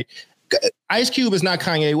say, right? Ice Cube is not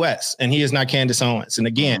Kanye West, and he is not Candace Owens. And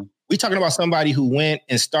again, we talking about somebody who went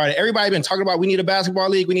and started. Everybody been talking about we need a basketball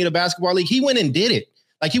league. We need a basketball league. He went and did it.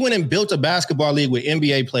 Like, he went and built a basketball league with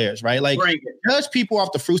NBA players, right? Like, judge people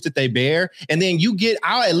off the fruits that they bear. And then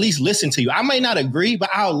I'll at least listen to you. I may not agree, but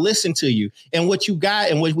I'll listen to you. And what you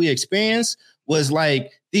got and what we experienced was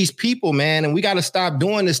like these people, man, and we got to stop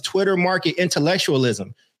doing this Twitter market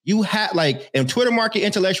intellectualism. You have and Twitter market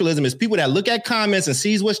intellectualism is people that look at comments and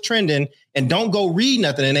sees what's trending and don't go read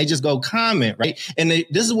nothing, and they just go comment, right? And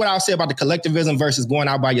this is what I'll say about the collectivism versus going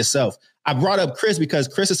out by yourself. I brought up Chris because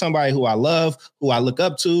Chris is somebody who I love, who I look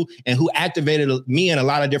up to, and who activated me in a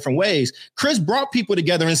lot of different ways. Chris brought people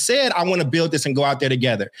together and said, I want to build this and go out there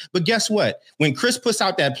together. But guess what? When Chris puts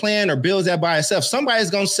out that plan or builds that by himself,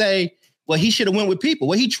 somebody's going to say, well, he should have went with people.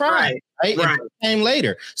 Well, he tried, right? And came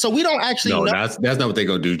later. So we don't actually know. That's not what they're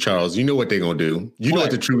going to do, Charles. You know what they're going to do. You know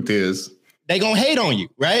what the truth is. They're going to hate on you,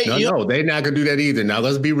 right? No, they're not going to do that either. Now,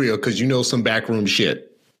 let's be real, because some backroom shit.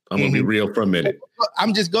 I'm going to be real for a minute.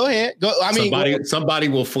 Go ahead. Somebody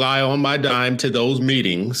will fly on my dime to those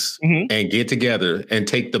meetings and get together and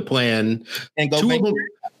take the plan. And go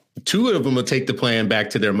two of them will take the plan back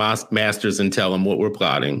to their masters and tell them what we're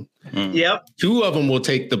plotting. Yep. Two of them will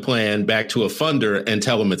take the plan back to a funder and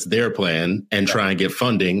tell them it's their plan and try and get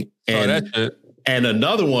funding. And and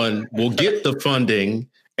another one will get the funding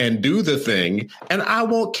and do the thing. And I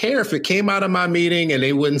won't care if it came out of my meeting and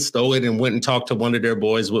they wouldn't stow it and went and talked to one of their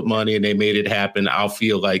boys with money and they made it happen. I'll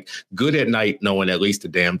feel like good at night knowing at least the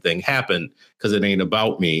damn thing happened because it ain't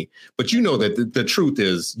about me. But you know that the truth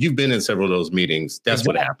is you've been in several of those meetings. That's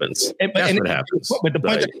what happens. That's what happens. But the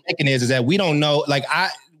point that I'm making is that we don't know,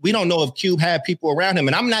 we don't know if Cube had people around him.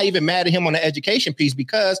 And I'm not even mad at him on the education piece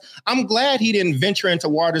because I'm glad he didn't venture into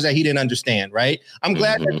waters that he didn't understand, right? I'm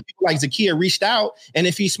glad that people like Zakia reached out. And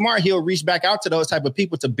if he's smart, he'll reach back out to those type of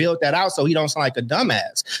people to build that out so he don't sound like a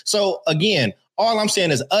dumbass. So again, all I'm saying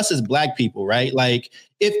is us as Black people, right? Like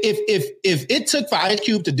if it took for Ice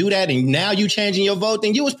Cube to do that and now you changing your vote,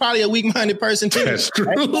 then you was probably a weak-minded person too. That's true.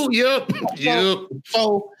 Right? Yep.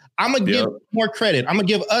 So I'm going to give more credit. I'm going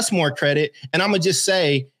to give us more credit. And I'm going to just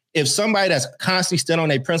say, if somebody that's constantly stood on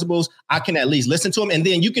their principles, I can at least listen to them. And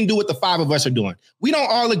then you can do what the five of us are doing. We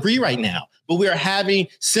don't all agree right now, but we're having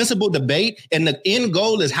sensible debate. And the end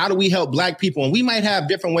goal is how do we help Black people? And we might have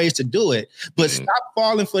different ways to do it, but stop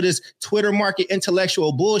falling for this Twitter market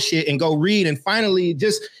intellectual bullshit and go read. And finally,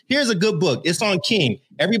 just here's a good book. It's on King.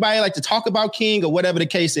 Everybody like to talk about King or whatever the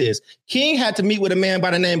case is. King had to meet with a man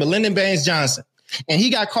by the name of Lyndon Baines Johnson. And he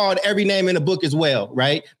got called every name in the book as well,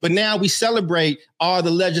 right? But now we celebrate all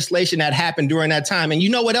the legislation that happened during that time. And you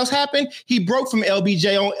know what else happened? He broke from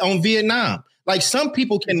LBJ on Vietnam. Like some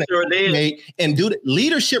people can and do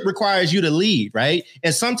leadership requires you to lead, right?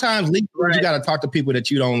 And sometimes you got to talk to people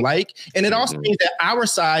that you don't like. And it also means that our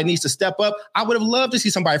side needs to step up. I would have loved to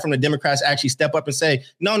see somebody from the Democrats actually step up and say,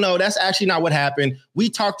 no, that's actually not what happened.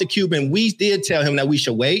 We talked to Cuban. We did tell him that we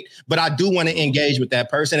should wait, but I do want to engage with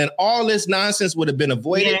that person. And all this nonsense would have been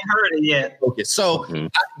avoided. We ain't heard it yet. Okay. So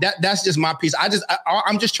that's just my piece.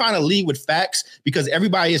 I'm just trying to lead with facts because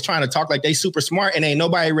everybody is trying to talk like they super smart and ain't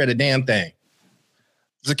nobody read a damn thing.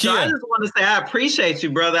 Zakia. So I just want to say I appreciate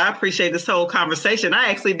you, brother. I appreciate this whole conversation. I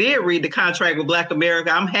actually did read the contract with Black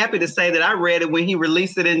America. I'm happy to say that I read it when he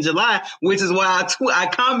released it in July, which is why I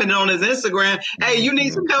commented on his Instagram, hey, you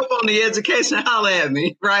need some help on the education, holla at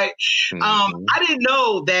me, right? I didn't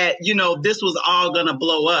know that, this was all going to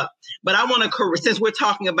blow up. But I want to, since we're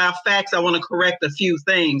talking about facts, I want to correct a few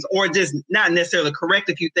things, or just not necessarily correct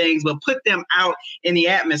a few things, but put them out in the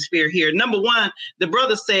atmosphere here. Number one, the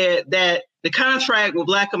brother said that the contract with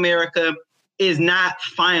Black America is not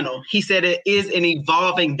final. He said it is an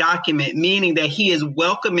evolving document, meaning that he is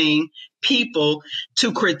welcoming people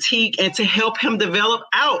to critique and to help him develop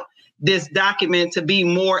out this document to be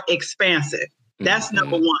more expansive. That's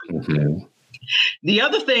number one. The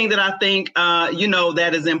other thing that I think,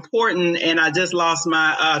 that is important, and I just lost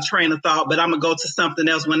my train of thought, but I'm going to go to something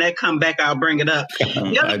else. When that come back, I'll bring it up.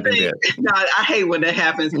 The other thing, I hate when that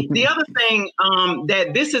happens. The other thing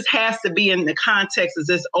that this has to be in the context is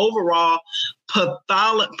this overall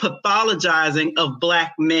pathologizing of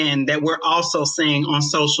Black men that we're also seeing on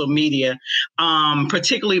social media,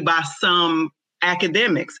 particularly by some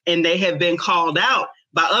academics, and they have been called out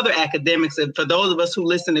by other academics. And for those of us who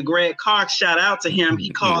listen to Greg Cox, shout out to him. He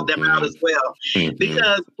called them out as well,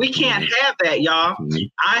 because we can't have that, y'all.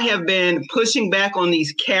 I have been pushing back on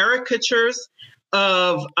these caricatures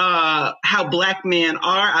of how Black men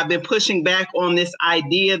are. I've been pushing back on this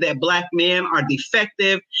idea that Black men are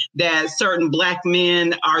defective, that certain Black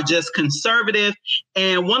men are just conservative.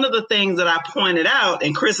 And one of the things that I pointed out,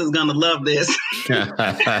 and Chris is going to love this. One of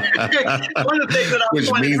the things that I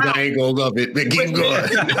pointed out, I ain't going to love it, but keep going.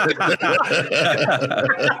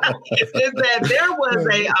 Is that there was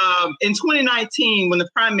in 2019, when the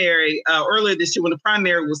primary, earlier this year, when the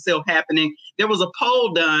primary was still happening, there was a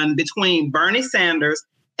poll done between Bernie Sanders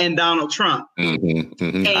and Donald Trump.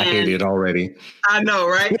 And I hate it already. I know,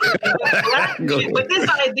 right? But this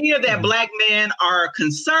idea that Black men are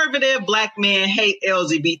conservative, Black men hate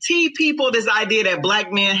LGBT people, this idea that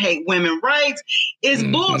Black men hate women's rights is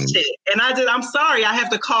bullshit. And I'm sorry, I have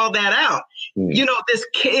to call that out.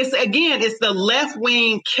 It's the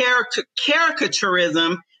left-wing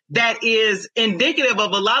caricaturism that is indicative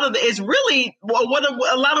of a lot of it's really what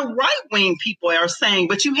a lot of right-wing people are saying.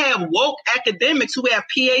 But you have woke academics who have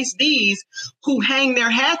PhDs who hang their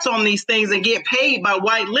hats on these things and get paid by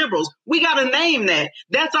white liberals. We got to name that.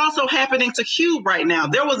 That's also happening to Cube right now.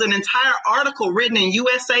 There was an entire article written in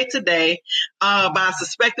USA Today by a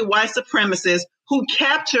suspected white supremacist who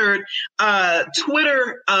captured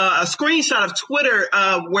Twitter, a screenshot of Twitter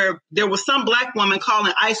where there was some Black woman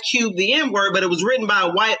calling Ice Cube the N-word, but it was written by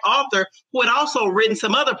a white author who had also written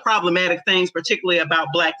some other problematic things, particularly about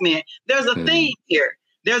Black men. There's a theme here.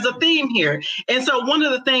 There's a theme here. And so one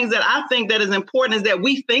of the things that I think that is important is that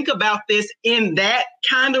we think about this in that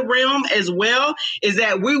kind of realm as well, is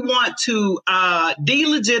that we want to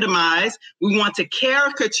delegitimize, we want to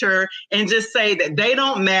caricature and just say that they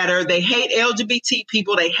don't matter. They hate LGBT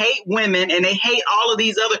people, they hate women, and they hate all of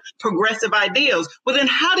these other progressive ideals. But then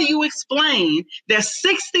how do you explain that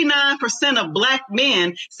 69% of Black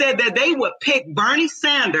men said that they would pick Bernie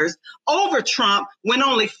Sanders over Trump when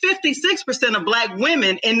only 56% of Black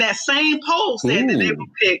women in that same poll said that they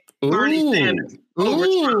would pick Bernie Sanders over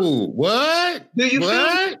Trump? What? Do you feel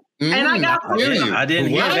me? And I didn't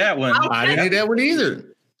hear that one. Okay. I didn't hear that one either.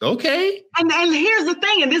 Okay. And here's the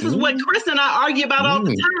thing, and this is what Chris and I argue about all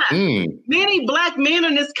the time. Many Black men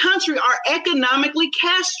in this country are economically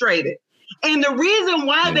castrated. And the reason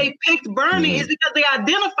why they picked Bernie is because they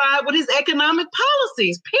identified with his economic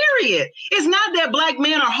policies, period. It's not that Black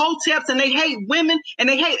men are hoteps and they hate women and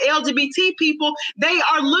they hate LGBT people. They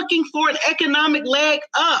are looking for an economic leg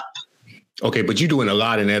up. Okay, but you're doing a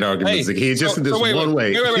lot in that argument. It's just in this one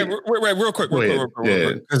way. Wait, real quick.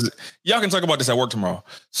 Because y'all can talk about this at work tomorrow.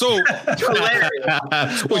 So,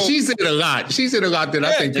 well, she said a lot. She said a lot that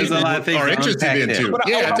I think people are interested in too.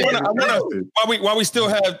 While we still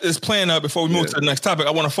have this plan up before we move to the next topic,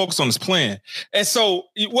 I want to focus on this plan. And so,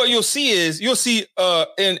 what you'll see in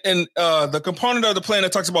the component of the plan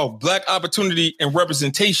that talks about Black opportunity and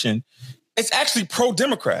representation, it's actually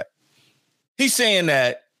pro-Democrat. He's saying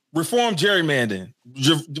that reform gerrymandering.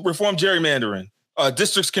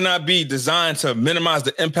 Districts cannot be designed to minimize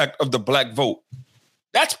the impact of the Black vote.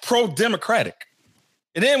 That's pro-Democratic.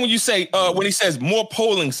 And then when you say, when he says more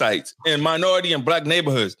polling sites in minority and Black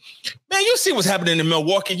neighborhoods, man, you see what's happening in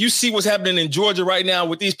Milwaukee. You see what's happening in Georgia right now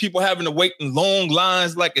with these people having to wait in long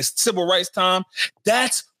lines like it's civil rights time.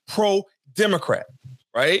 That's pro-Democrat.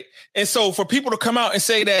 Right. And so for people to come out and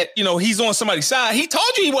say that, he's on somebody's side, he told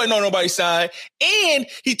you he wasn't on nobody's side. And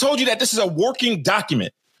he told you that this is a working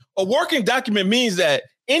document. A working document means that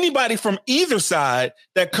anybody from either side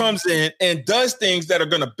that comes in and does things that are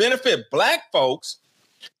going to benefit Black folks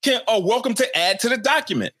are welcome to add to the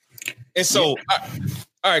document. And so,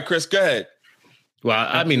 all right, Chris, go ahead. Well,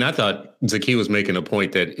 I mean, I thought Zaki was making a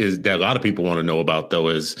point that a lot of people want to know about, though,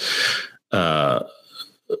 is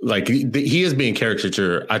like he is being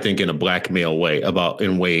caricatured, I think, in a Black male way,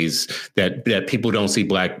 in ways that people don't see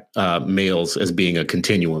Black males as being a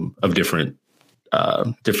continuum of different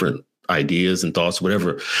ideas and thoughts,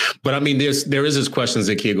 whatever. But I mean, there is this question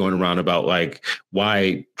that keep going around about like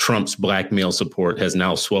why Trump's Black male support has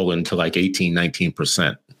now swollen to like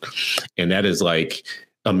 19%. And that is like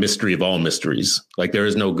a mystery of all mysteries. Like there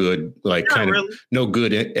is no good,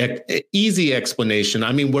 easy explanation.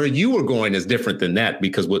 I mean, where you were going is different than that,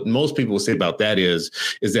 because what most people say about that is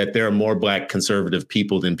that there are more Black conservative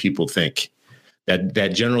people than people think.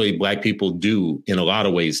 That generally Black people do in a lot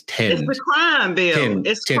of ways tend. It's a crime, Bill.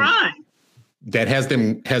 It's crime. That has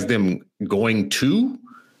them going to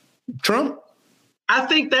Trump. I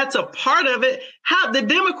think that's a part of it. How the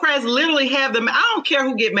Democrats literally have them. I don't care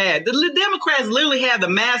who get mad. The Democrats literally have the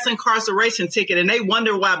mass incarceration ticket, and they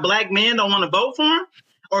wonder why Black men don't want to vote for him,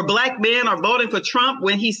 or Black men are voting for Trump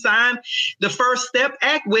when he signed the First Step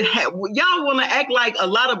Act. Y'all want to act like a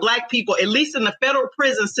lot of Black people, at least in the federal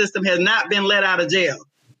prison system, has not been let out of jail.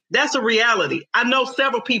 That's a reality. I know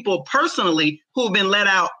several people personally who have been let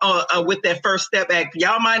out with that First Step Act.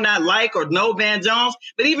 Y'all might not like or know Van Jones,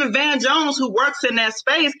 but even Van Jones, who works in that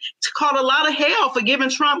space, caught a lot of hell for giving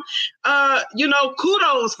Trump,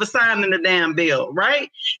 kudos for signing the damn bill,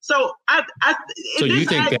 right? So So you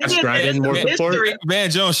think that's driving more support?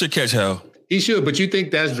 Van Jones should catch hell. He should, but you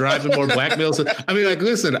think that's driving more Black males? I mean, like,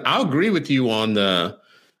 listen, I'll agree with you on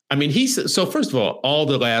so first of all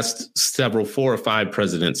the last 4 or 5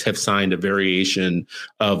 presidents have signed a variation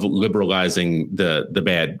of liberalizing the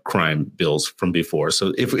bad crime bills from before.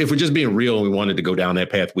 So if we're just being real and we wanted to go down that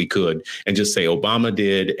path, we could, and just say Obama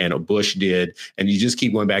did and Bush did, and you just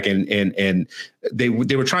keep going back and they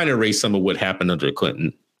were trying to erase some of what happened under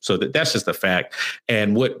Clinton. So that's just a fact.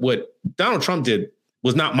 And what Donald Trump did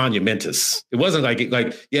was not monumentous. It wasn't like.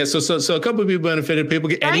 So a couple of people benefited. People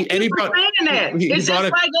get saying that. It's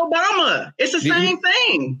just like Obama. It's the same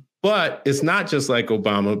thing. But it's not just like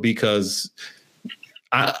Obama, because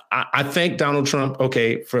I thank Donald Trump,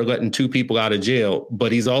 for letting 2 people out of jail,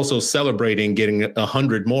 but he's also celebrating getting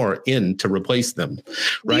 100 more in to replace them.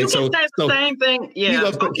 Right. You can say the same thing.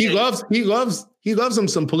 Yeah. He loves them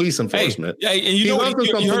some police enforcement. Hey, and he loves them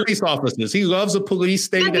some police officers. He loves a police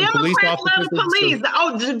state and police officers.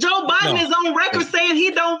 Joe Biden is on record saying he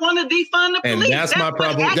don't want to defund the police. And that's my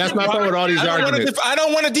problem. That's my problem with all these arguments. I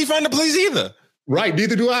don't want to defund the police either. Right,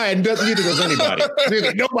 neither do I, and neither does anybody.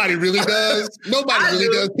 Nobody really does. Nobody really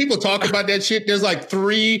does. People talk about that shit. There's like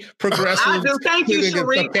 3 progressive. I do. Thank you,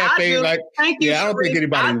 Sharif. Cafe, I don't think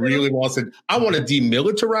anybody really wants it. I want to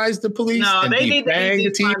demilitarize the police. No, and they need to be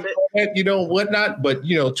defunded. Whatnot. But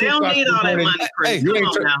they don't need all that money, Chris.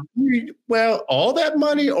 Well, all that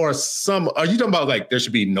money or some? Are you talking about like there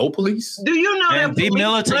should be no police? Do you know that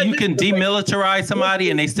you can demilitarize somebody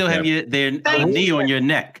and they still have their knee on your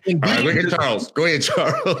neck? All right, look at Charles. Go ahead,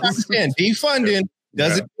 Charles. Defunding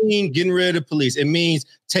doesn't mean getting rid of the police. It means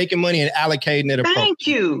taking money and allocating it. Thank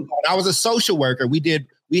you. When I was a social worker, we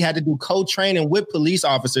had to do co-training with police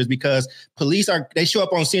officers because they show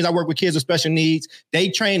up on scenes. I work with kids with special needs. They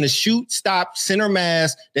train to shoot, stop, center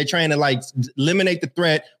mass. They train to like eliminate the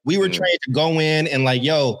threat. We were trained to go in and like,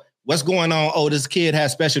 what's going on? Oh, this kid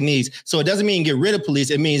has special needs. So it doesn't mean get rid of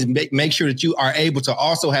police. It means make sure that you are able to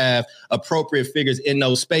also have appropriate figures in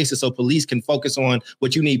those spaces so police can focus on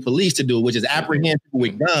what you need police to do, which is apprehend people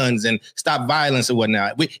with guns and stop violence and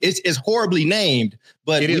whatnot. It's horribly named,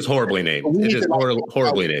 but it is horribly named. It is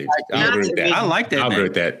horribly named. I agree with that. I like that. I agree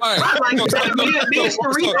with that. I like that. Me and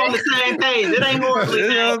Sharif on the same page. It ain't horribly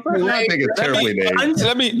named. I think it's terribly named.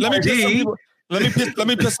 Let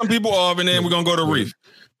me piss some people off, and then we're gonna go to Reef.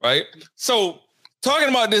 Right. So talking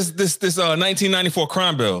about this 1994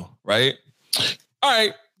 crime bill, right? All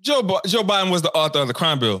right. Joe Biden was the author of the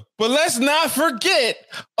crime bill, but let's not forget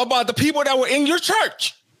about the people that were in your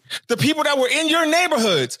church, the people that were in your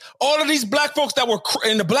neighborhoods, all of these black folks that were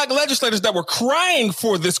and the black legislators that were crying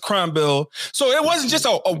for this crime bill. So it wasn't just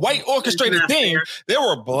a white orchestrated thing. Fair. There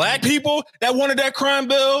were black people that wanted that crime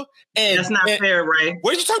bill. And that's not fair, Ray.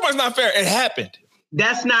 What are you talking about? It's not fair. It happened.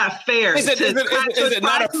 That's not fair. Is it not a fact? Is it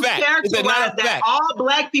not a fact? That all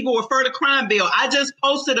black people were for the crime bill. I just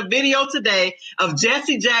posted a video today of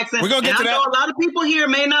Jesse Jackson. We're gonna get to that. I know a lot of people here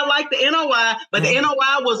may not like the NOI, but the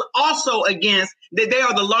NOI was also against that. They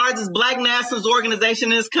are the largest black nationalist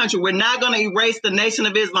organization in this country. We're not going to erase the Nation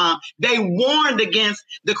of Islam. They warned against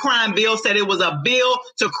the crime bill, said it was a bill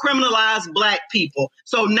to criminalize black people.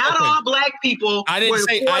 So not all black people. I never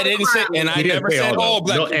said all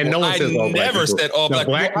black people. And no one says all black people. Never said all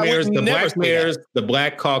black mayors, the black mayors, the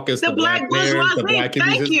black caucus, the black mayors, the black.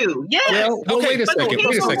 Thank you. Yes. Well, wait a second. Who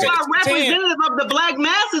are representative of the black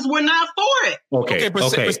masses were not for it. Okay.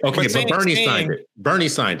 But Bernie signed it. Bernie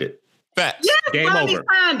signed it. Facts. Yes, Game Bernie over.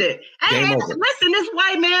 signed it. Hey, listen, this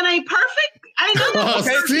white man ain't perfect. I know.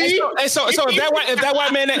 So if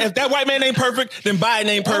that white man ain't perfect, then Biden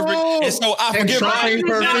ain't perfect. And so I forgive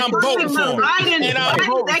Biden. And I'm voting for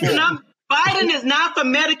him. Biden is not for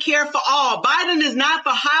Medicare for all. Biden is not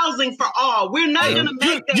for housing for all. We're not going to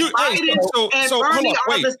make that Biden and Bernie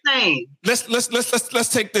are the same. Let's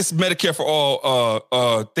take this Medicare for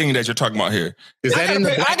all thing that you're talking about here. Is that in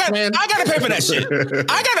the I gotta pay for that shit.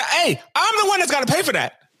 I'm the one that's got to pay for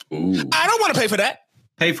that. Ooh. I don't want to pay for that.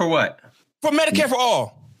 Pay for what? For Medicare for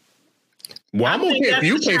all. Well, I'm okay if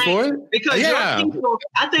you pay for it. Because people,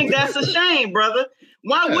 I think that's a shame, brother.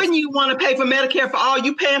 Why wouldn't you want to pay for Medicare for all?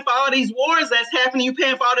 You paying for all these wars that's happening. You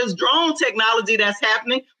paying for all this drone technology that's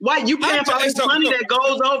happening. Why you paying for all this money that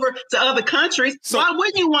goes over to other countries? Why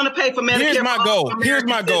wouldn't you want to pay for Medicare? Here's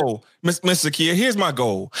my goal, Miss Zakia. Here's my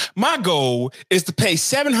goal. My goal is to pay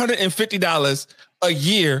 $750 a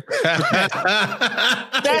year.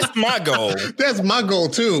 That's my goal. That's my goal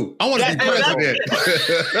too. I want to be president.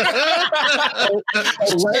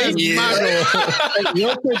 That's my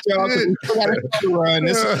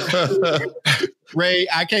goal. Ray,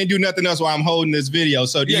 I can't do nothing else while I'm holding this video.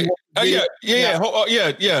 So Run it. All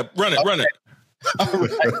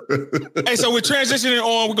right. Hey, so we're transitioning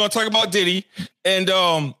on. We're going to talk about Diddy. And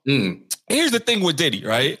here's the thing with Diddy,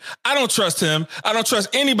 right? I don't trust him. I don't trust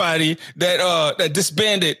anybody that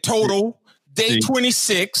disbanded Total, Day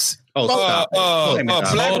 26, Black Rob, Total,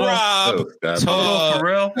 for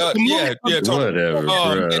real? Total. Whatever,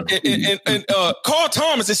 and Carl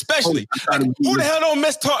Thomas, especially. Who the hell don't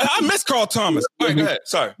miss I miss Carl Thomas. All right, go ahead.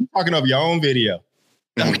 Sorry. You're talking of your own video.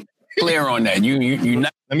 Clear on that. You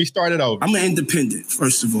not. Let me start it over. I'm an independent,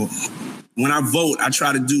 first of all. When I vote, I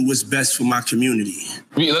try to do what's best for my community.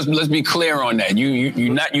 Let's be clear on that.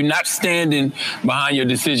 You're not standing behind your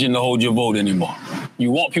decision to hold your vote anymore.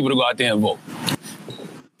 You want people to go out there and vote.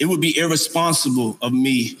 It would be irresponsible of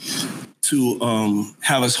me to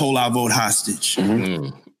have us hold our vote hostage.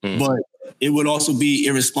 But it would also be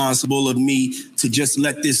irresponsible of me to just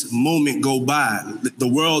let this moment go by. The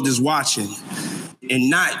world is watching, and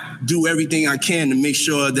not do everything I can to make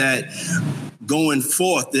sure that going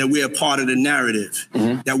forth that we're a part of the narrative,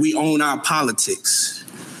 that we own our politics.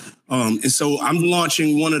 And so I'm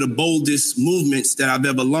launching one of the boldest movements that I've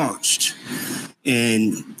ever launched.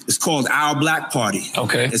 And it's called Our Black Party.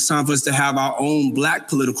 Okay. It's time for us to have our own Black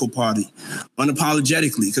political party,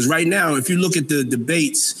 unapologetically. Because right now, if you look at the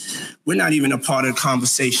debates, we're not even a part of the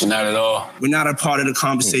conversation. Not at all. We're not a part of the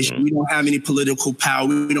conversation. Mm-hmm. We don't have any political power.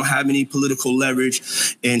 We don't have any political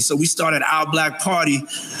leverage. And so we started Our Black Party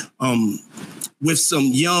with some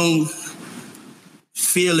young,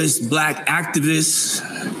 fearless Black activists,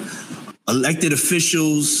 elected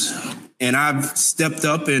officials, and I've stepped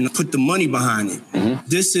up and put the money behind it. Mm-hmm.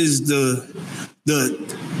 This is the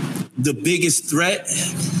biggest threat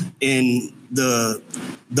and the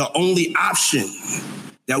only option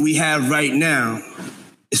that we have right now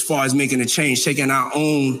as far as making a change, taking our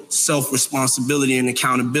own self-responsibility and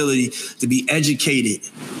accountability to be educated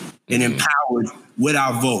and empowered with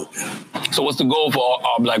our vote. So what's the goal for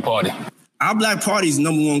Our Black Party? Our Black Party's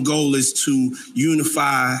number one goal is to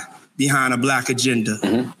unify behind a Black agenda.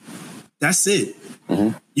 Mm-hmm. That's it.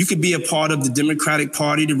 Mm-hmm. You could be a part of the Democratic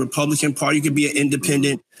Party, the Republican Party. You could be an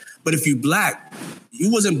independent. But if you Black,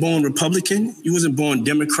 you wasn't born Republican. You wasn't born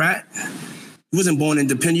Democrat. You wasn't born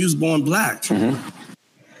independent. You was born Black. Mm-hmm.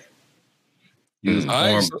 You was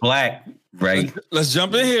born Black, right? Let's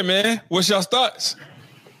jump in here, man. What's y'all's thoughts?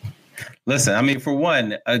 Listen, I mean, for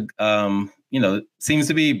one, seems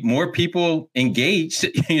to be more people engaged,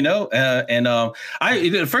 the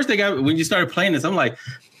first thing when you started playing this, I'm like,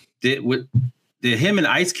 did him and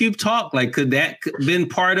Ice Cube talk? Like, could that been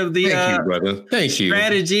part of the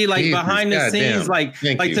strategy, like behind the scenes?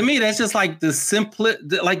 To me, that's just like the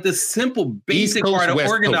simple basic part of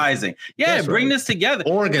organizing. Yeah, bring this together.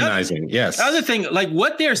 Organizing, yes. The other thing, like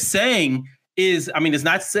what they're saying is, I mean, it's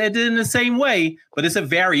not said in the same way, but it's a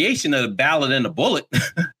variation of the ballot and the bullet.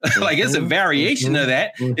 Like it's a variation of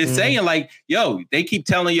that. It's saying like, yo, they keep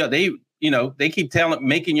telling you, they keep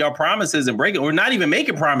making y'all promises and breaking, or not even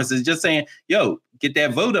making promises, just saying, yo, get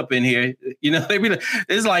that vote up in here.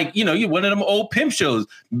 It's like, you one of them old pimp shows.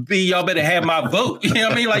 Y'all better have my vote. You know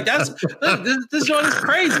what I mean? Like this joint is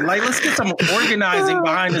crazy. Like, let's get some organizing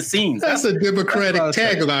behind the scenes. That's a Democratic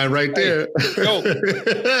tagline right there.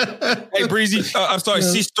 Hey, Breezy, I'm sorry,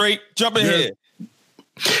 C Straight, jump ahead.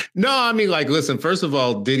 No, I mean, like, listen, first of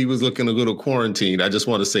all, Diddy was looking a little quarantined. I just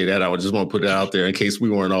want to say that. I just want to put it out there in case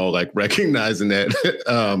we weren't all like recognizing that.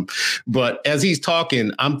 But as he's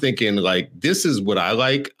talking, I'm thinking like, this is what I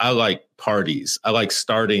like. I like parties. I like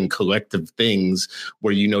starting collective things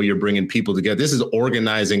where, you're bringing people together. This is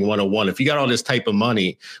organizing 101. If you got all this type of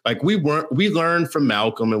money, like we learned from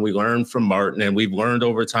Malcolm and we learned from Martin and we've learned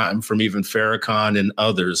over time from even Farrakhan and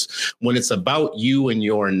others, when it's about you and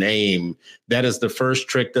your name, that is the first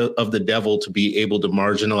trick of the devil to be able to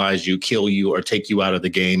marginalize you, kill you, or take you out of the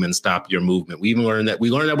game and stop your movement. We even learned that.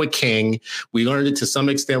 We learned that with King. We learned it to some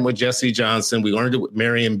extent with Jesse Johnson. We learned it with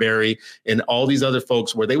Marion Barry and all these other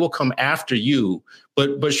folks where they will come after you.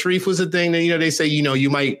 But Sharif was the thing that, they say, you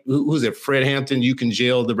might, who's it? Fred Hampton, you can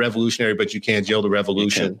jail the revolutionary, but you can't jail the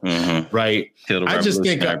revolution. Mm-hmm. Right. I just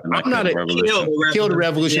think I'm not kill the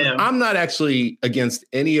revolution. Yeah. I'm not actually against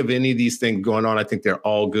any of these things going on. I think they're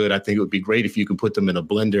all good. I think it would be great if you could put them in a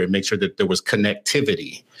blender and make sure that there was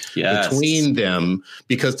connectivity between them,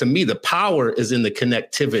 because to me, the power is in the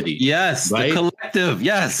connectivity. Yes. Right? The collective.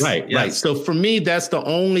 Yes. Right. Yes. Right. So for me, that's the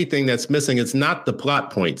only thing that's missing. It's not the plot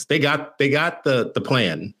points. They got the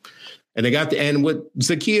plan. And they got and with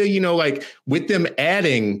Zakia, like with them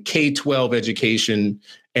adding K-12 education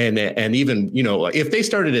and even, if they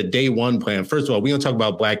started a day one plan, first of all, we don't talk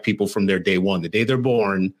about Black people from their day one, the day they're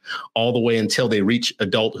born all the way until they reach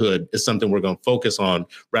adulthood is something we're going to focus on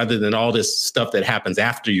rather than all this stuff that happens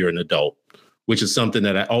after you're an adult, which is something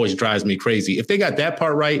that always drives me crazy. If they got that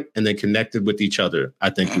part right and then connected with each other, I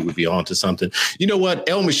think we would be on to something. You know what?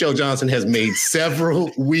 L. Michelle Johnson has made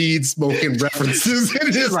several weed smoking references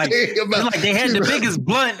in this thing about like they had the biggest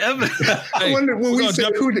blunt ever. I wonder when we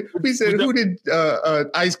said who did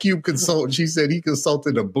Ice Cube consult? She said he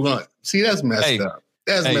consulted a blunt. See, that's messed up.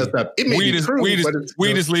 That's messed up. It may weed be true,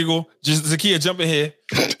 weed is legal. Just Zakia, jump in here.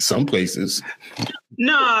 Some places.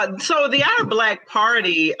 No, so the Our Black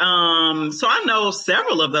Party, so I know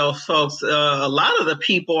several of those folks. A lot of the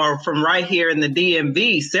people are from right here in the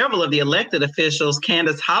DMV. Several of the elected officials,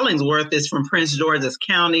 Candace Hollingsworth is from Prince George's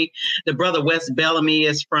County. The brother Wes Bellamy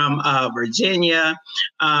is from Virginia.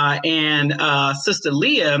 And Sister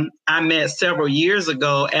Leah, I met several years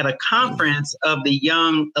ago at a conference of the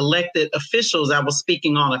young elected officials. I was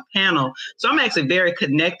speaking on a panel. So I'm actually very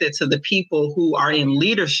connected to the people who are in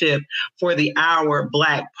leadership for the Our for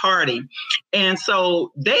Black Party. And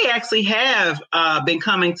so they actually have been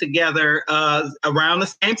coming together around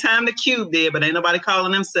the same time the Cube did, but ain't nobody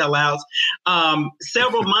calling them sellouts.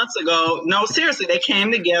 Several months ago, no, seriously, they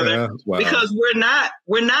came together because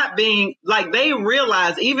we're not being like, they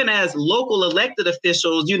realize, even as local elected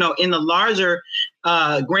officials, you know, in the larger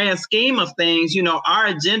grand scheme of things, you know, our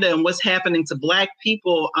agenda and what's happening to Black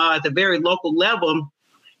people at the very local level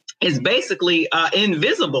is basically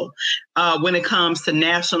invisible when it comes to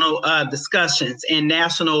national discussions and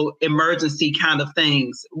national emergency kind of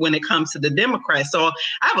things when it comes to the Democrats. So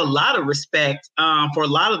I have a lot of respect for a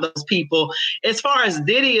lot of those people. As far as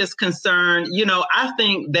Diddy is concerned, you know, I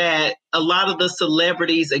think that a lot of the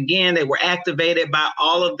celebrities, again, they were activated by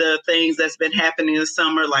all of the things that's been happening this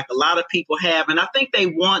summer, like a lot of people have. And I think they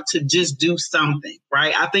want to just do something,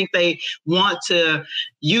 right? I think they want to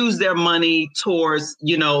use their money towards,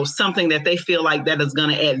 you know, something that they feel like that is going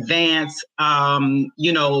to advance,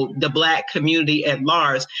 you know, the Black community at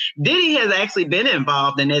large. Diddy has actually been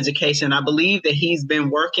involved in education. I believe that he's been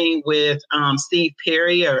working with Steve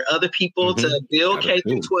Perry or other people to build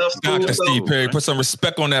K-12 schools. Dr. Steve Perry, put some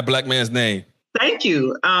respect on that Black man's name. Thank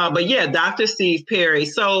you. But yeah, Dr. Steve Perry.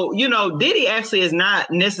 So, you know, Diddy actually is not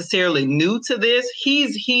necessarily new to this.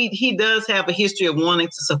 He does have a history of wanting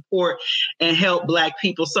to support and help Black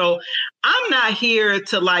people. So I'm not here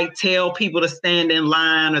to like tell people to stand in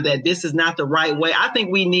line or that this is not the right way. I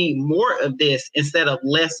think we need more of this instead of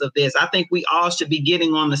less of this. I think we all should be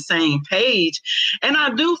getting on the same page. And I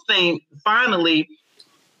do think finally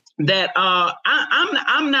that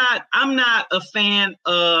I'm not a fan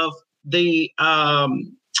of the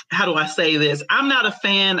how do I say this? I'm not a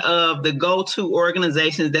fan of the go-to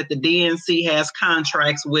organizations that the DNC has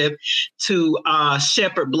contracts with to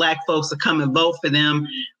shepherd Black folks to come and vote for them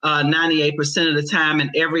 98% of the time in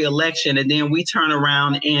every election. And then we turn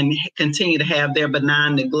around and continue to have their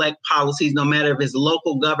benign neglect policies, no matter if it's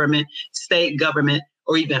local government, state government,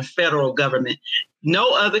 or even federal government.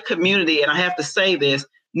 No other community, and I have to say this,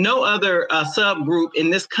 no other subgroup in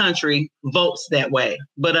this country votes that way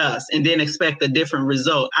but us, and then expect a different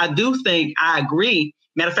result. I do think I agree.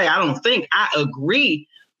 Matter of fact, I agree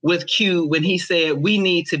with Q when he said we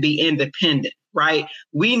need to be independent, right?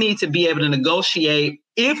 We need to be able to negotiate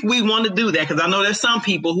if we want to do that, because I know there's some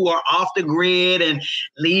people who are off the grid and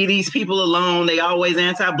leave these people alone. They always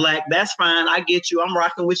anti-Black. That's fine. I get you. I'm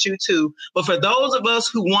rocking with you too. But for those of us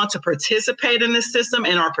who want to participate in this system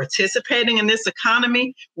and are participating in this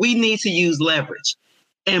economy, we need to use leverage.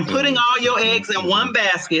 And putting all your eggs in one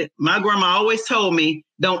basket, my grandma always told me,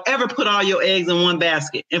 don't ever put all your eggs in one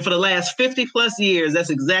basket. And for the last 50 plus years, that's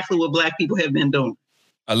exactly what Black people have been doing.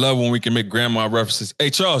 I love when we can make grandma references. Hey,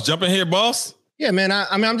 Charles, jump in here, boss. Yeah, man.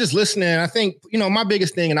 I mean, I'm just listening. I think, you know, my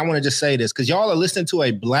biggest thing, and I want to just say this, because y'all are listening to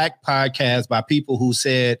a Black podcast by people who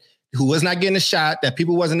said, who was not getting a shot, that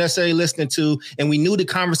people wasn't necessarily listening to. And we knew the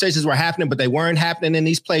conversations were happening, but they weren't happening in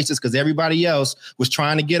these places because everybody else was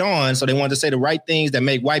trying to get on. So they wanted to say the right things that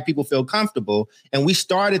make white people feel comfortable. And we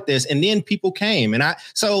started this, and then people came. And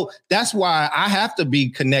so that's why I have to be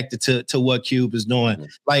connected to what Cube is doing.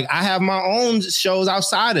 Like, I have my own shows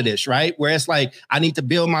outside of this, right? Where it's like, I need to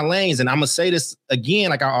build my lanes. And I'm going to say this again,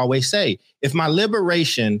 like I always say, if my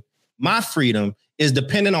liberation, my freedom is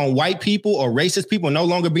dependent on white people or racist people no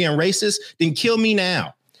longer being racist, then kill me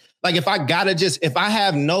now. Like, if I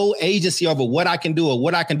have no agency over what I can do or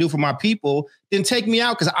what I can do for my people, then take me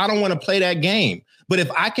out, because I don't want to play that game. But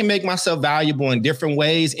if I can make myself valuable in different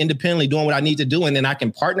ways, independently doing what I need to do, and then I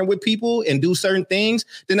can partner with people and do certain things,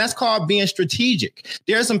 then that's called being strategic.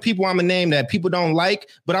 There are some people I'm going to name that people don't like,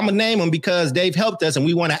 but I'm going to name them because they've helped us and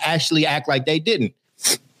we want to actually act like they didn't.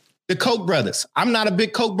 The Koch brothers. I'm not a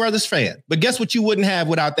big Koch brothers fan, but guess what you wouldn't have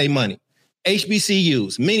without their money?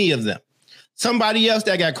 HBCUs, many of them. Somebody else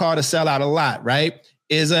that got called a sellout a lot, right?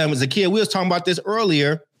 Is as a kid, we was talking about this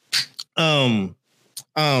earlier.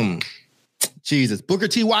 Booker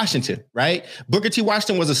T. Washington, right? Booker T.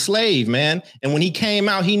 Washington was a slave, man. And when he came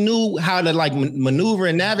out, he knew how to like maneuver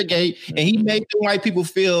and navigate. And he made the white people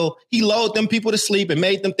feel, he lulled them people to sleep and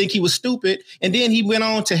made them think he was stupid. And then he went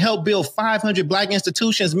on to help build 500 Black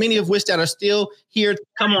institutions, many of which that are still here.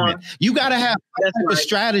 Come on. You got to have a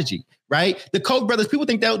strategy. Right? The Koch brothers, people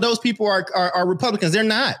think that those people are Republicans. They're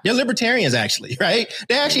not. They're libertarians, actually, right?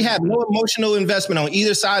 They actually have no emotional investment on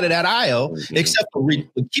either side of that aisle, except for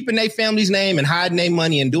keeping their family's name and hiding their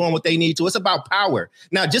money and doing what they need to. It's about power.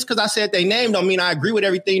 Now, just because I said their name don't mean I agree with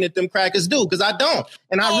everything that them crackers do, because I don't.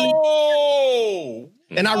 And I really...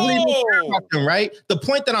 And I really don't care about them, right? The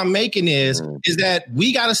point that I'm making is that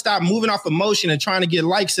we got to stop moving off emotion and trying to get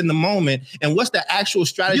likes in the moment. And what's the actual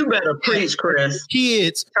strategy? You better preach, Chris.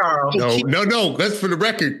 Kids. Charles. No. That's for the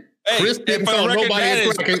record. Hey, Chris didn't call nobody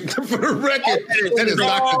a cracker. For the record, that is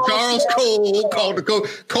Dr. Charles Cole called the Cole.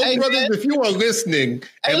 Cole brothers, if you are listening,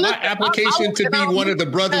 and my application to be one of the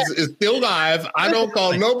brothers is still live, I don't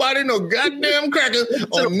call nobody no goddamn cracker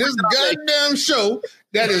on this goddamn show.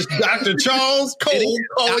 That is Dr. Charles Cole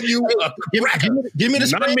calling you a cracker. Give me the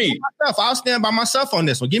screen. Not me. I'll stand by myself on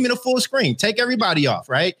this one. Give me the full screen. Take everybody off,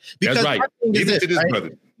 right? Because that's right. Give it to this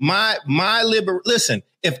brother. Listen,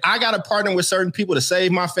 if I got to partner with certain people to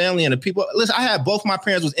save my family and the people, listen, I had both my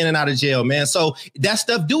parents was in and out of jail, man. So that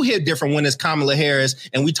stuff do hit different when it's Kamala Harris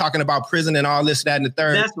and we talking about prison and all this, that, and the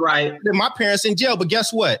third. That's right. My parents in jail, but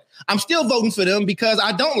guess what? I'm still voting for them because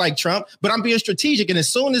I don't like Trump, but I'm being strategic. And as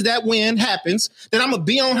soon as that win happens, then I'm going to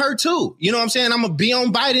be on her too. You know what I'm saying? I'm going to be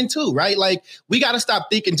on Biden too, right? Like we got to stop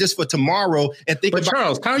thinking just for tomorrow and think about.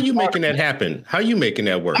 Charles, how are you making that happen? How are you making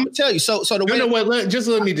that work? I'm going to tell you. So the way. You know what? Let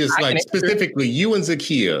me just specifically, you and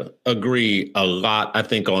Zakia agree a lot, I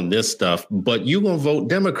think, on this stuff, but you going to vote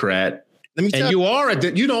Democrat. Let me tell you,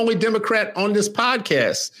 you're the only Democrat on this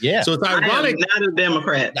podcast. Yeah. So it's ironic. I am not a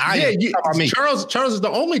Democrat. Charles is the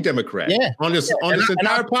only Democrat on this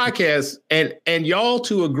entire podcast. And y'all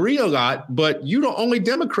two agree a lot, but you're the only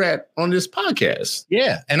Democrat on this podcast.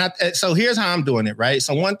 Yeah. And so here's how I'm doing it, right?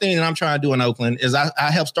 So one thing that I'm trying to do in Oakland is I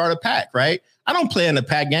help start a PAC, right? I don't play in the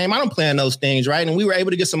PAC game. I don't play in those things, right? And we were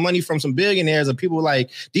able to get some money from some billionaires and people like,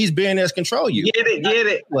 these billionaires control you. Get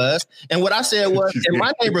it. And what I said was, in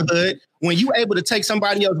my neighborhood, when you able to take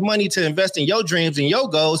somebody else's money to invest in your dreams and your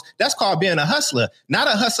goals, that's called being a hustler. Not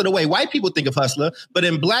a hustler the way white people think of hustler, but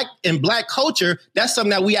in black culture, that's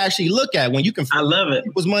something that we actually look at when you can. I love it.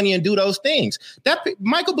 People's money and do those things. That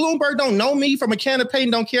Michael Bloomberg don't know me from a can of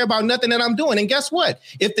paint, don't care about nothing that I'm doing. And guess what?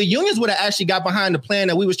 If the unions would have actually got behind the plan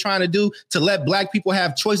that we was trying to do to let black people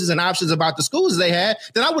have choices and options about the schools they had,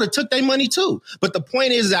 then I would have took their money too. But the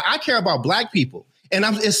point is that I care about black people. And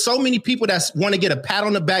it's so many people that want to get a pat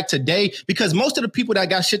on the back today because most of the people that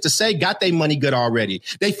got shit to say got their money good already.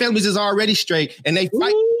 Their families is already straight and they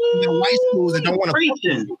fight in white schools and don't want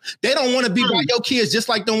to. They don't want to be by your kids just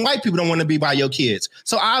like them white people don't want to be by your kids.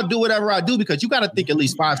 So I'll do whatever I do because you got to think at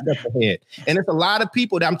least 5 steps ahead. And it's a lot of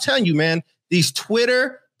people that I'm telling you, man, these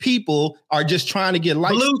Twitter people are just trying to get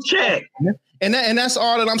likes. Blue check. And that's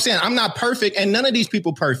all that I'm saying. I'm not perfect, and none of these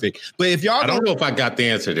people perfect. But if y'all, I don't know if I got the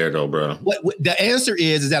answer there, though, bro. What the answer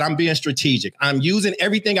is that I'm being strategic. I'm using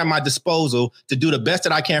everything at my disposal to do the best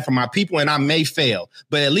that I can for my people, and I may fail,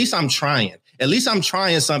 but at least I'm trying. At least I'm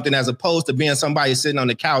trying something as opposed to being somebody sitting on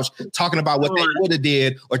the couch talking about what they would have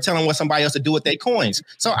did or telling what somebody else to do with their coins.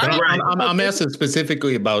 So I'm asking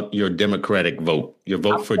specifically about your Democratic vote, your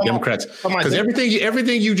vote for Democrats, because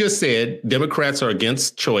everything you just said, Democrats are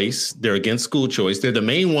against choice. They're against school choice. They're the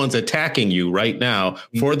main ones attacking you right now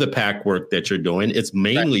for the PAC work that you're doing. It's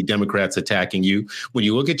mainly Democrats attacking you. When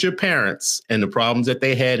you look at your parents and the problems that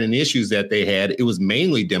they had and issues that they had, it was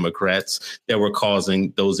mainly Democrats that were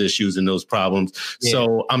causing those issues and those problems. Yeah.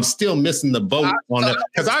 So I'm still missing the boat on that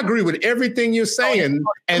because I agree with everything you're saying.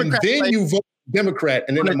 And then you vote Democrat.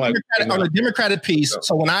 And then on the Democratic piece.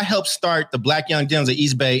 So when I helped start the Black Young Dems at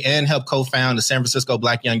East Bay and helped co-found the San Francisco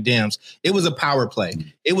Black Young Dems, it was a power play.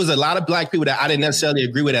 It was a lot of black people that I didn't necessarily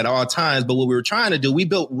agree with at all times. But what we were trying to do, we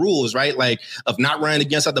built rules, right? Like of not running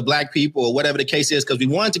against other black people or whatever the case is, because we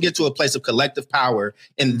wanted to get to a place of collective power.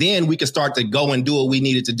 And then we could start to go and do what we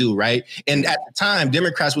needed to do, right? And at the time,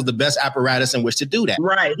 Democrats was the best apparatus in which to do that.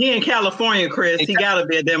 Right. He in California, Chris. He got to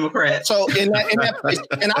be a Democrat. So in that place,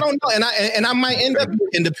 and I don't know, and I might end up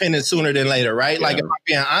independent sooner than later, right? Yeah. Like if I'm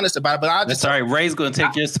being honest about it. But that's all right. Ray's going to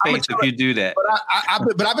take your space if you do that.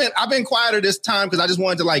 But I've been quieter this time because I just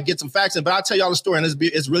wanted to like get some facts in. But I'll tell y'all the story, and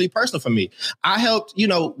it's really personal for me. I helped.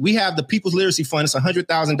 We have the People's Literacy Fund. It's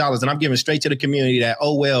 $100,000, and I'm giving straight to the community that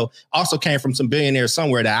also came from some billionaires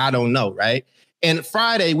somewhere that I don't know, right? And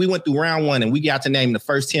Friday we went through round 1, and we got to name the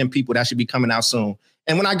first 10 people that should be coming out soon.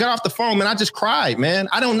 And when I got off the phone, man, I just cried, man.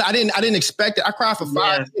 I didn't expect it. I cried for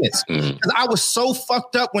 5 minutes because I was so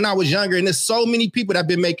fucked up when I was younger. And there's so many people that have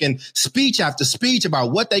been making speech after speech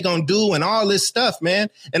about what they gonna do and all this stuff, man.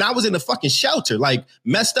 And I was in the fucking shelter, like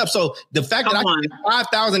messed up. So the fact that I gave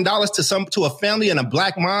 $5,000 to a family and a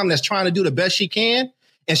black mom that's trying to do the best she can,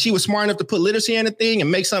 and she was smart enough to put literacy in the thing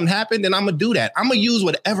and make something happen, then I'm gonna do that. I'm gonna use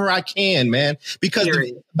whatever I can, man, because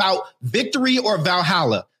it's about victory or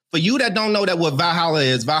Valhalla. For you that don't know that what Valhalla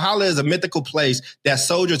is a mythical place that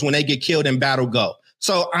soldiers, when they get killed in battle, go.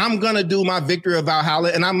 So I'm gonna do my victory of Valhalla,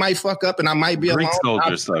 and I might fuck up, and I might be Greek alone.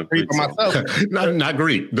 soldiers, so Greek for myself. not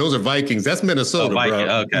Greek. Those are Vikings. That's Minnesota, Viking,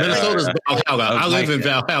 bro. okay. Minnesota's Valhalla. I live in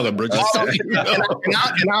Valhalla, bro. Just so you know.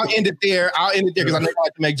 and I'll end it there. I'll end it there because I know I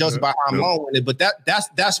like to make jokes about how I'm long with it. But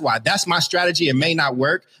that's why. That's my strategy. It may not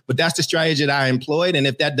work, but that's the strategy that I employed. And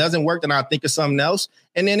if that doesn't work, then I'll think of something else,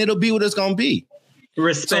 and then it'll be what it's gonna be.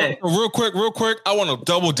 Respect. So, real quick, I want to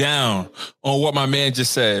double down on what my man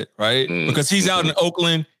just said, right? Because he's out in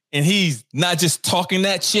Oakland and he's not just talking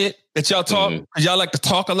that shit that y'all talk, because y'all like to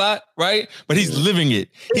talk a lot, right? But he's living it.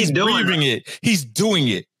 He's breathing it. He's doing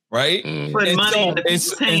it, right? Putting money in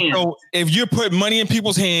people's hands. And so if you're putting money in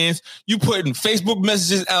people's hands, you putting Facebook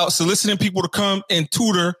messages out, soliciting people to come and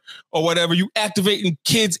tutor or whatever, you activating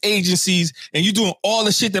kids' agencies, and you doing all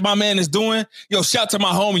the shit that my man is doing, yo, shout to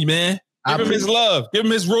my homie, man. Give him his love. Give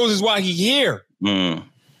him his roses while he's here. Yeah,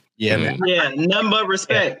 man. Yeah, nothing but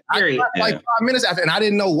respect. Period. Like 5 minutes after, and I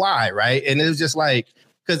didn't know why, right? And it was just like,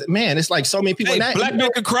 because man, it's like so many people. Hey, black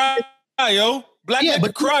man could cry, yo. Black man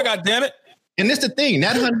could cry, goddammit. And it's the thing,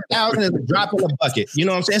 that 100,000 is a drop in a bucket. You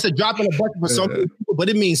know what I'm saying? It's a drop in a bucket for so many people, but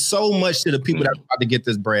it means so much to the people that are about to get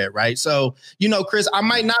this bread, right? So, you know, Chris, I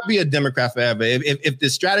might not be a Democrat forever. If the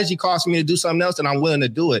strategy costs me to do something else, then I'm willing to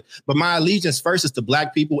do it. But my allegiance first is to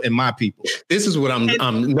black people and my people. This is what I'm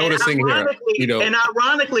noticing here. You know, and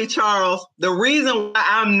ironically, Charles, the reason why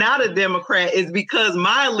I'm not a Democrat is because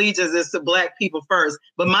my allegiance is to black people first.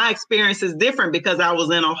 But my experience is different because I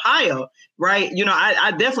was in Ohio. Right. You know, I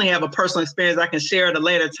definitely have a personal experience I can share at a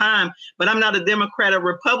later time, but I'm not a Democrat or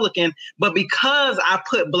Republican. But because I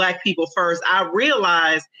put black people first, I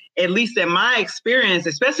realized, at least in my experience,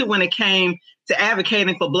 especially when it came to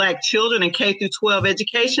advocating for black children in K through 12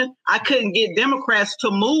 education, I couldn't get Democrats to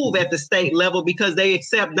move at the state level because they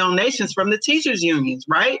accept donations from the teachers unions.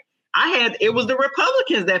 Right. It was the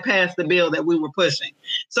Republicans that passed the bill that we were pushing.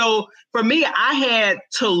 So for me, I had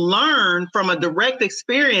to learn from a direct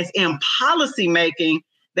experience in policy making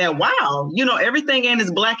that, wow, you know, everything ain't as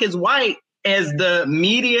black as white as the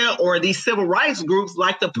media or these civil rights groups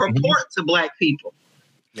like to purport to black people.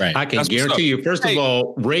 Right. I can guarantee you, first of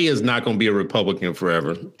all, Ray is not going to be a Republican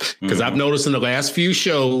forever, because I've noticed in the last few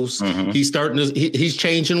shows, he's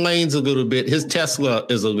changing lanes a little bit. His Tesla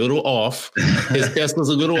is a little off. His Tesla's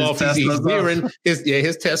a little off. He's veering.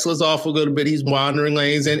 His Tesla's off a little bit. He's wandering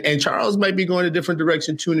lanes, and Charles might be going a different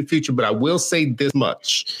direction too in the future. But I will say this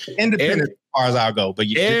much: independent as far as I'll go. But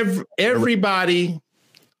everybody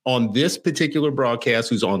on this particular broadcast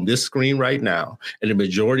who's on this screen right now, and the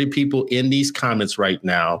majority of people in these comments right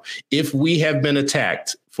now, if we have been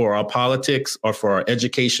attacked for our politics or for our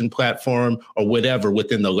education platform or whatever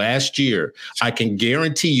within the last year, I can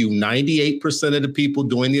guarantee you 98% of the people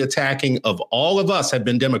doing the attacking of all of us have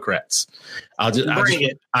been Democrats. I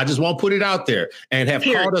just won't put it out there, and have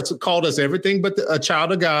called us everything but a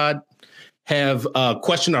child of God, have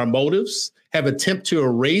questioned our motives, have attempted to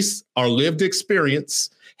erase our lived experience,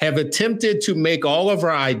 have attempted to make all of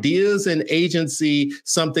our ideas and agency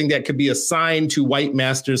something that could be assigned to white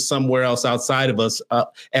masters somewhere else outside of us,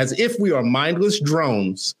 as if we are mindless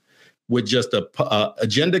drones with just a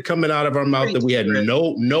agenda coming out of our mouth that we had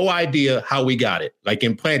no idea how we got it, like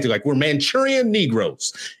implanted, like we're Manchurian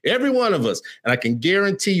Negroes, every one of us. And I can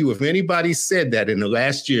guarantee you, if anybody said that in the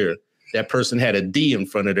last year, that person had a D in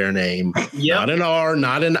front of their name, not an R,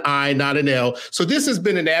 not an I, not an L. So this has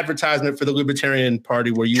been an advertisement for the Libertarian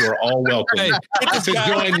Party, where you are all welcome to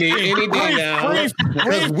join me any day now.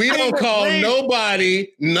 Because we don't call nobody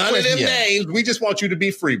none of them names. We just want you to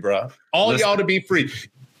be free, bro. All y'all to be free.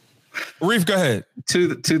 Reef, go ahead.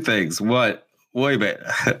 Two things. What? Wait a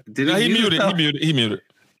minute. Did he mute himself? He muted.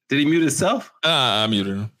 Did he mute himself? I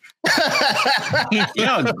muted him.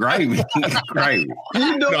 Y'all grimy.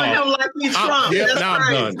 You doing him like he's Trump. Now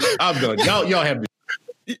I'm done. Y'all have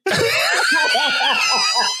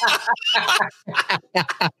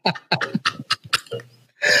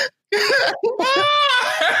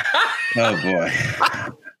Oh boy.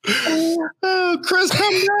 Oh, Chris,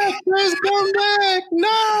 come back.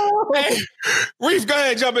 No. Hey, Reef, go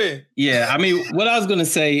ahead, jump in. Yeah, I mean, what I was going to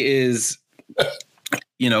say is,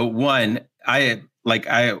 you know, one,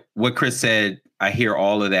 what Chris said, I hear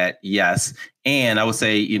all of that. Yes. And I would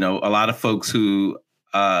say, you know, a lot of folks who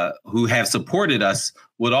have supported us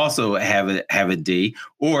would also have a D,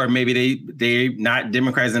 or maybe they're not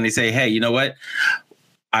Democrats and they say, hey, you know what?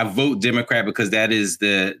 I vote Democrat because that is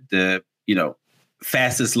the, you know,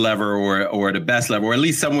 fastest lever or the best lever, or at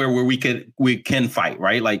least somewhere where we can fight,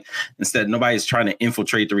 right? Like instead, nobody's trying to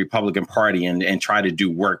infiltrate the Republican Party and try to do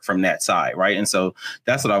work from that side, right? And so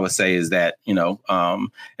that's what I would say is that,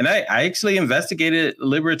 and I actually investigated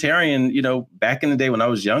libertarian, back in the day when I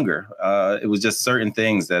was younger. It was just certain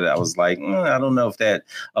things that I was like, I don't know if that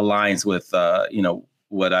aligns with,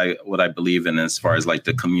 what I believe in as far as like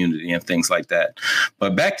the community and things like that.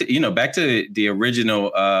 But back to the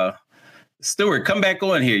original, Stuart, come back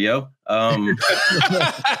on here, yo.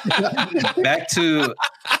 Back to,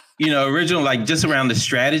 original, like just around the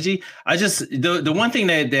strategy. I just, the one thing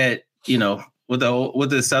that what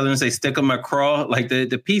the Southerners say, stick 'em or crawl, like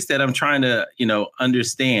the piece that I'm trying to,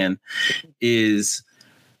 understand is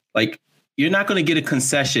like, you're not going to get a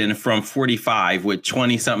concession from 45 with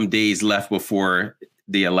 20 something days left before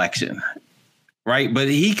the election. Right. But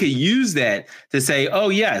he could use that to say, oh,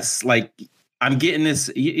 yes, like, I'm getting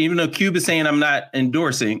this, even though Cube is saying I'm not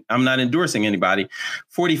endorsing anybody.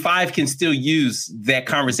 45 can still use that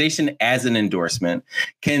conversation as an endorsement,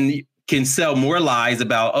 can sell more lies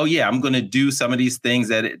about, oh, yeah, I'm going to do some of these things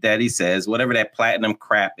that he says, whatever that platinum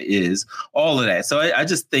crap is, all of that. So I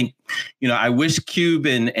just think, I wish Cube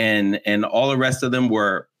and all the rest of them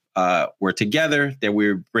were together, that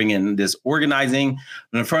we're bringing this organizing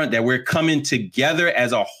in the front, that we're coming together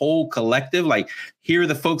as a whole collective. Like, here are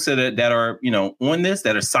the folks that are on this,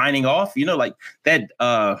 that are signing off, like that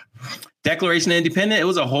Declaration of Independence. It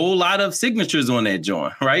was a whole lot of signatures on that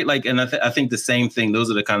joint, right? Like, and I think the same thing,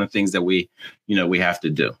 those are the kind of things that we have to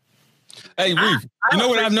do. Hey, Reef, you know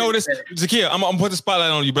what I've noticed? Zakia, I'm going to put the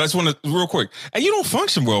spotlight on you, but I just want to, real quick. And you don't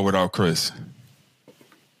function well without Chris.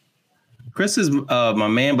 Chris is my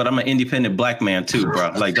man, but I'm an independent black man too,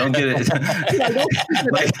 bro. Like, don't get it.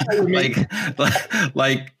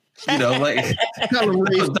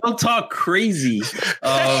 Don't talk crazy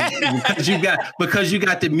because you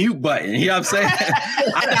got the mute button. You know what I'm saying?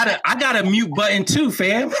 I got a mute button too,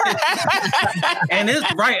 fam. And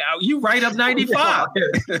it's right. You right up 95.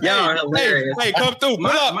 Y'all are hilarious. Hey, come through.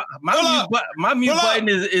 My mute button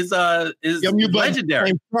is your mute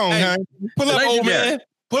legendary. Pull up, old man.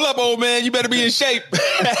 Pull up, old man. You better be in shape.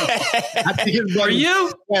 I think his for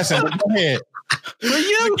you. Go ahead. For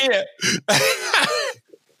you. Yeah.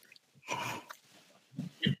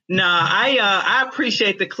 No, I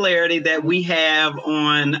appreciate the clarity that we have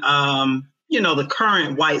on, the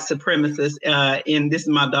current white supremacists. And this is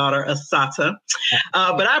my daughter, Asata.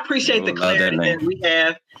 But I appreciate the clarity that we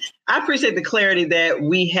have. I appreciate the clarity that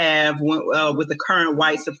we have with the current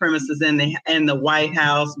white supremacists in the White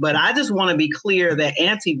House. But I just want to be clear that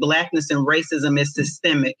anti-blackness and racism is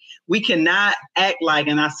systemic. We cannot act like,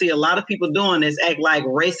 and I see a lot of people doing this, act like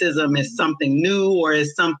racism is something new or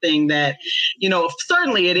is something that,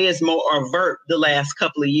 certainly it is more overt the last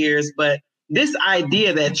couple of years. But this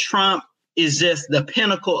idea that Trump is just the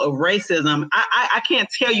pinnacle of racism. I can't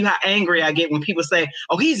tell you how angry I get when people say,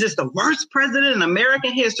 oh, he's just the worst president in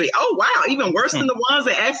American history. Oh, wow. Even worse than the ones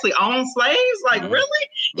that actually own slaves? Like, really?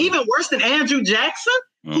 Even worse than Andrew Jackson,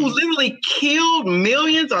 who literally killed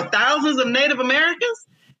millions or thousands of Native Americans?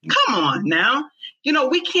 Come on now.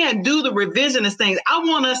 We can't do the revisionist things. I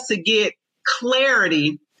want us to get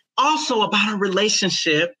clarity also about a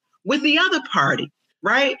relationship with the other party.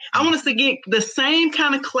 Right? I want us to get the same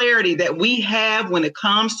kind of clarity that we have when it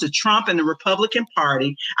comes to Trump and the Republican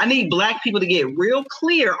Party. I need Black people to get real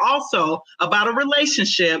clear also about a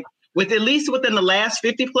relationship with, at least within the last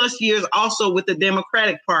 50 plus years, also with the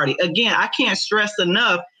Democratic Party. Again, I can't stress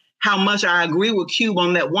enough how much I agree with Cube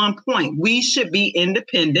on that one point. We should be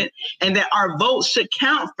independent and that our votes should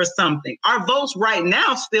count for something. Our votes right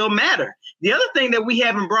now still matter. The other thing that we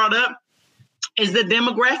haven't brought up is the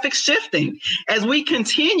demographic shifting. As we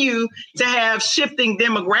continue to have shifting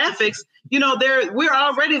demographics, we're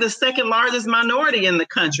already the second largest minority in the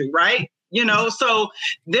country, right? So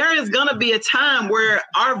there is going to be a time where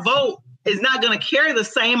our vote is not going to carry the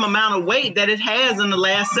same amount of weight that it has in the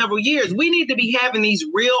last several years. We need to be having these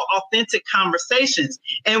real, authentic conversations,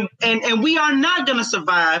 and we are not going to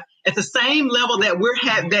survive at the same level that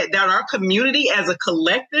that our community as a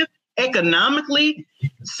collective, economically,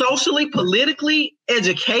 socially, politically,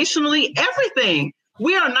 educationally, everything.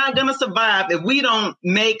 We are not going to survive if we don't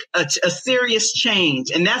make a serious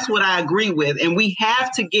change. And that's what I agree with. And we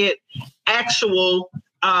have to get actual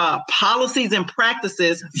policies and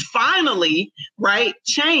practices finally, right,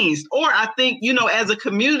 changed. Or I think, as a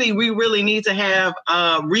community, we really need to have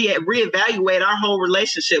reevaluate our whole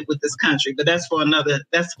relationship with this country. But that's for another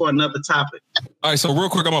topic. All right. So real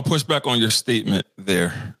quick, I'm going to push back on your statement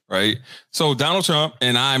there. Right. So Donald Trump,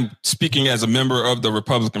 and I'm speaking as a member of the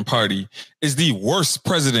Republican Party, is the worst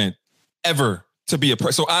president ever to be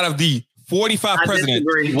so out of the 45 presidents,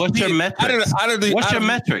 what's your metrics? What's your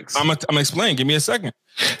metrics? I'm gonna explain. Give me a second.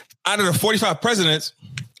 Out of the 45 presidents,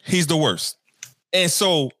 he's the worst. And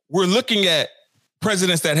so we're looking at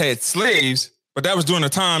presidents that had slaves, but that was during a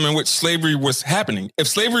time in which slavery was happening. If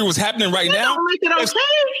slavery was happening right now,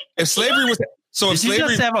 if slavery was Did you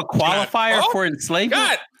just have a qualifier for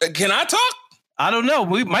enslavement? God, can I talk? I don't know.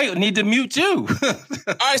 We might need to mute you.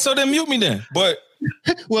 All right, so then mute me then. But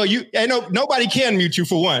well, nobody can mute you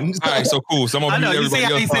for one. All right, so cool. So I'm gonna mute everybody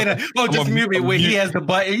else. You say that? Oh, just mute me when he has the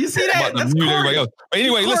button. You see that? That's mute everybody else. But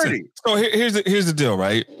anyway, listen. So here's the deal,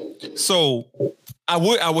 right? So I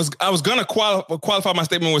was gonna qualify my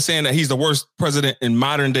statement with saying that he's the worst president in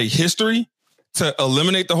modern day history to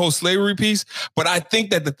eliminate the whole slavery piece. But I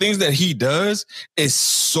think that the things that he does is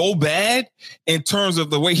so bad in terms of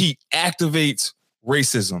the way he activates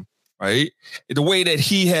racism, right? The way that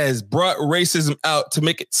he has brought racism out to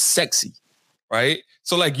make it sexy, right?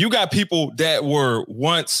 So like you got people that were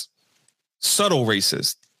once subtle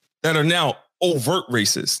racist that are now overt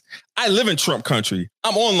racist. I live in Trump country.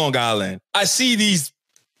 I'm on Long Island. I see these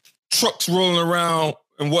trucks rolling around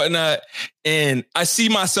and whatnot, and I see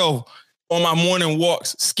myself on my morning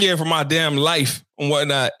walks, scared for my damn life and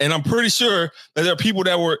whatnot. And I'm pretty sure that there are people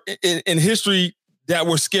that were in history that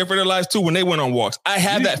were scared for their lives too when they went on walks. I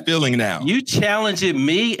have that feeling now. You challenging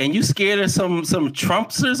me and you scared of some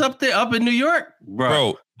Trumpsters up in New York?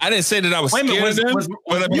 Bro, I didn't say that I was scared of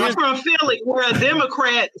them. You're from Philly, where a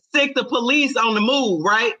Democrat sick the police on the move,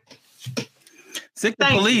 right? Sick the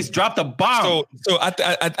police, dropped a bomb. So I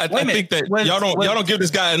think that y'all don't give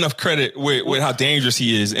this guy enough credit with how dangerous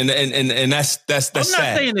he is, and that's sad. I'm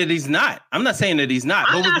not saying that he's not. I'm not saying that he's not.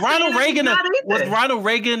 But was Ronald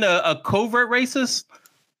Reagan a covert racist?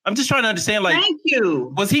 I'm just trying to understand. Like, thank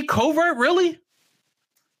you. Was he covert really?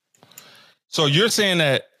 So you're saying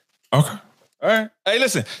that? Okay. All right. Hey,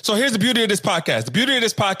 listen. So here's the beauty of this podcast. The beauty of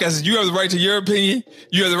this podcast is you have the right to your opinion.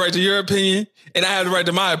 You have the right to your opinion, and I have the right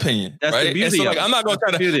to my opinion. That's right. The beauty. And so, like, I'm not gonna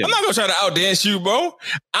try to outdance you, bro.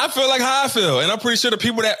 I feel like how I feel, and I'm pretty sure the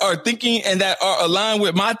people that are thinking and that are aligned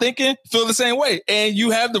with my thinking feel the same way. And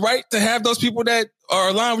you have the right to have those people that are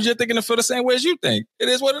aligned with your thinking to feel the same way as you think. It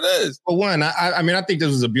is what it is. For one, I mean, I think this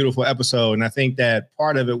was a beautiful episode, and I think that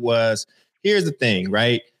part of it was, here's the thing,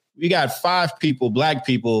 right? We got 5 people, Black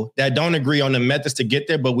people, that don't agree on the methods to get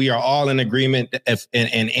there, but we are all in agreement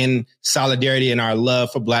and in solidarity in our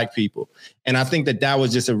love for Black people. And I think that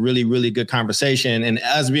was just a really, really good conversation. And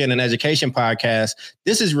us being an education podcast,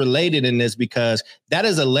 this is related in this because that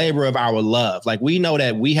is a labor of our love. Like, we know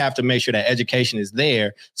that we have to make sure that education is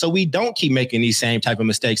there so we don't keep making these same type of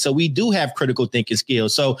mistakes. So we do have critical thinking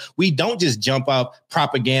skills. So we don't just jump up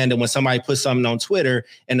propaganda when somebody puts something on Twitter,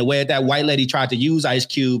 and the way that white lady tried to use Ice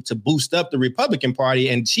Cube to boost up the Republican Party.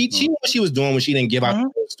 And she knew what she was doing when she didn't give out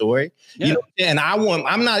the whole story. Yeah. You know, and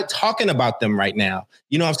I'm not talking about them right now.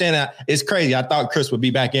 You know what I'm saying? It's crazy. I thought Chris would be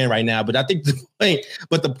back in right now, but I think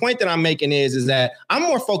the point that I'm making is that I'm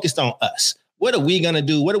more focused on us. What are we going to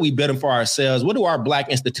do? What are we building for ourselves? What do our Black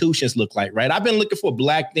institutions look like, right? I've been looking for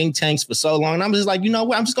Black think tanks for so long. And I'm just like, you know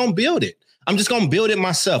what? I'm just going to build it. I'm just going to build it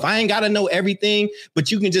myself. I ain't got to know everything, but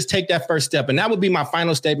you can just take that first step. And that would be my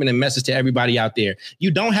final statement and message to everybody out there. You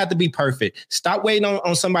don't have to be perfect. Stop waiting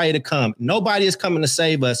on somebody to come. Nobody is coming to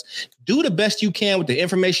save us. Do the best you can with the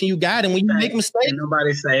information you got. And when you make mistakes,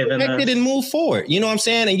 nobody's saving us. Correct it and move forward. You know what I'm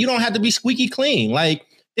saying? And you don't have to be squeaky clean. Like,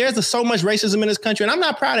 there's so much racism in this country, and I'm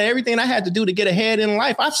not proud of everything I had to do to get ahead in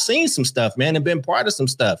life. I've seen some stuff, man, and been part of some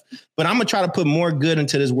stuff, but I'm going to try to put more good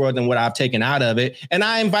into this world than what I've taken out of it. And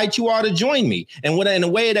I invite you all to join me. And in the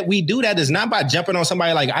way that we do that is not by jumping on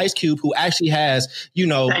somebody like Ice Cube, who actually has,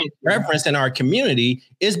 reference in our community,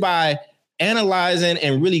 is by analyzing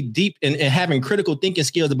and really deep and having critical thinking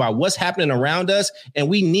skills about what's happening around us. And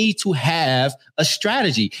we need to have a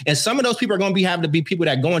strategy. And some of those people are going to have to be people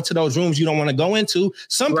that go into those rooms you don't want to go into.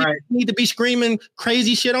 Some people need to be screaming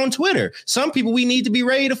crazy shit on Twitter. Some people we need to be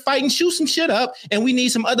ready to fight and shoot some shit up. And we need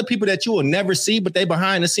some other people that you will never see, but they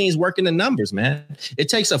behind the scenes working the numbers, man. It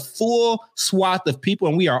takes a full swath of people,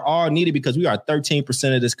 and we are all needed because we are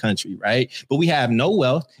 13% of this country, right? But we have no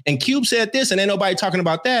wealth. And Cube said this, and ain't nobody talking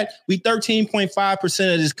about that. We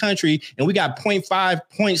 13.5% of this country, and we got 0.5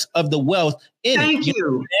 points of the wealth in it. Thank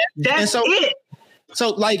you. That's it.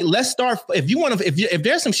 So, like, let's start. If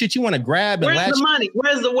there's some shit you want to grab, and where's the money?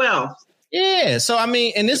 Where's the wealth? Yeah. So I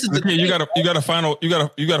mean, and this is the you got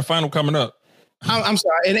a final coming up. I'm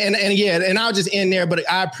sorry, and I'll just end there. But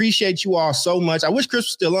I appreciate you all so much. I wish Chris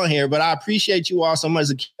was still on here, but I appreciate you all so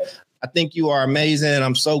much. I think you are amazing, and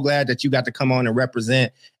I'm so glad that you got to come on and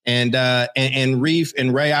represent. And Reef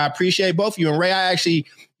and Ray, I appreciate both of you. And Ray, I actually,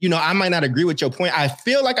 I might not agree with your point. I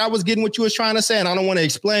feel like I was getting what you was trying to say, and I don't want to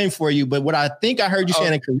explain for you, but what I think I heard you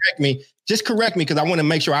saying, and just correct me, because I want to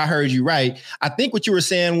make sure I heard you right. I think what you were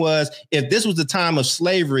saying was, if this was the time of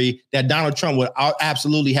slavery, that Donald Trump would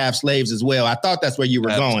absolutely have slaves as well. I thought that's where you were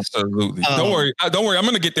going. Absolutely. Don't worry. I'm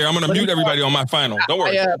going to get there. I'm going to mute everybody on my final. Don't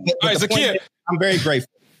worry. All right, Zakia. I'm very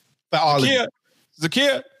grateful for all of you.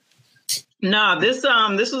 Zakia. No, this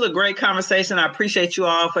was a great conversation. I appreciate you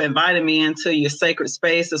all for inviting me into your sacred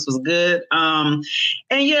space. This was good. And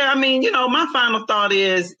yeah, I mean, my final thought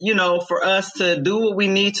is, for us to do what we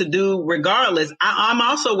need to do regardless. I'm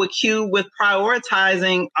also with Q with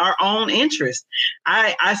prioritizing our own interests.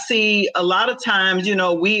 I see a lot of times,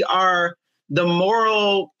 we are the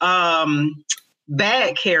moral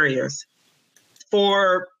bag carriers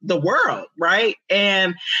for the world, right?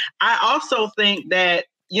 And I also think that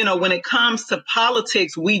when it comes to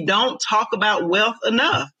politics, we don't talk about wealth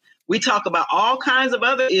enough. We talk about all kinds of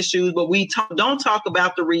other issues, but we don't talk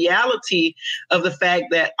about the reality of the fact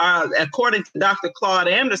that, according to Dr. Claude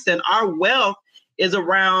Anderson, our wealth is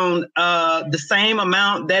around the same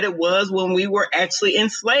amount that it was when we were actually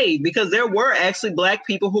enslaved, because there were actually Black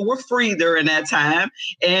people who were free during that time,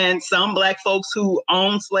 and some Black folks who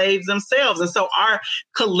owned slaves themselves. And so our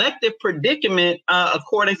collective predicament,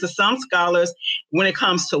 according to some scholars, when it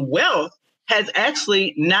comes to wealth, has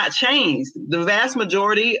actually not changed. The vast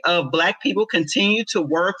majority of Black people continue to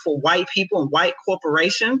work for white people and white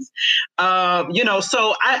corporations.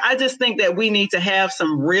 So I just think that we need to have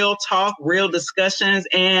some real talk, real discussions.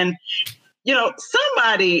 And,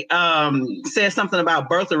 somebody said something about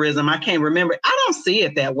birtherism. I can't remember. I don't see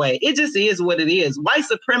it that way. It just is what it is. White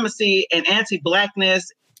supremacy and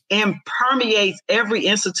anti-Blackness permeates every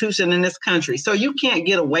institution in this country. So you can't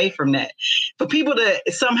get away from that. For people to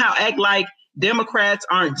somehow act like Democrats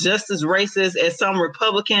aren't just as racist as some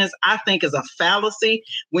Republicans, I think is a fallacy.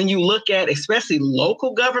 When you look at especially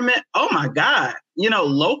local government, oh my God,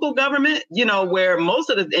 local government, where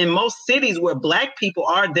in most cities where Black people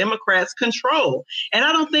are, Democrats control. And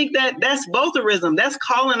I don't think that that's botherism. That's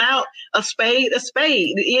calling out a spade a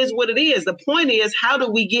spade. It is what it is. The point is, how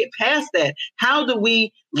do we get past that? How do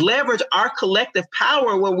we leverage our collective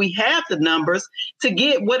power where we have the numbers to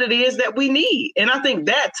get what it is that we need? And I think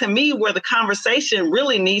that, to me, where the conversation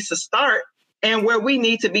really needs to start, and where we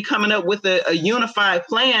need to be coming up with a unified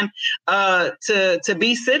plan to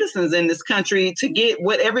be citizens in this country, to get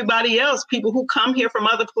what everybody else, people who come here from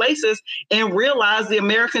other places and realize the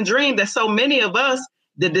American dream that so many of us,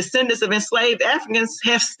 the descendants of enslaved Africans,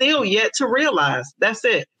 have still yet to realize. That's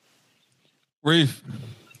it. Reef.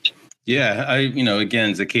 Yeah,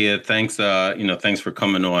 again, Zakia, thanks. Thanks for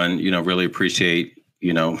coming on. Really appreciate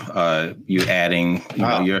you adding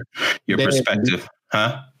your perspective,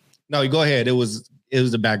 huh? No, go ahead. It was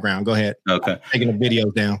the background. Go ahead. Okay. Taking the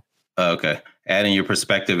videos down. Okay. Adding your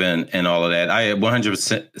perspective and all of that. I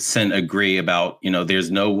 100% agree about,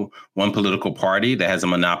 there's no one political party that has a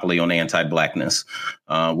monopoly on anti-Blackness.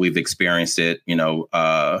 We've experienced it,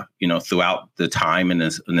 throughout the time in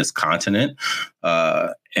this continent.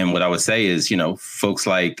 And what I would say is, folks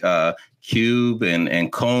like Cube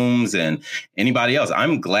and Combs and anybody else,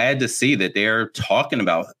 I'm glad to see that they're talking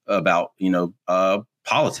about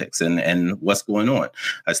politics and what's going on.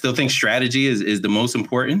 I still think strategy is the most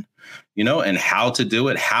important, and how to do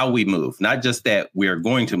it, how we move, not just that we're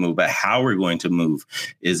going to move, but how we're going to move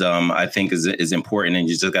is, I think is important. And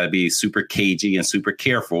you just got to be super cagey and super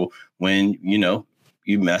careful when,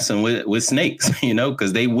 you messing with snakes,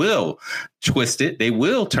 because they will twist it. They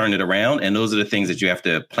will turn it around. And those are the things that you have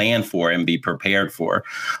to plan for and be prepared for.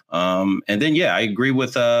 And then, yeah, I agree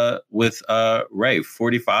with Ray.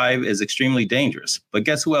 45 is extremely dangerous. But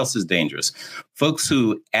guess who else is dangerous? Folks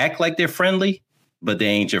who act like they're friendly, but they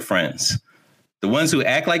ain't your friends. The ones who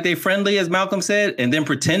act like they're friendly, as Malcolm said, and then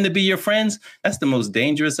pretend to be your friends, that's the most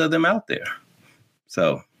dangerous of them out there.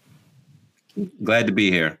 So glad to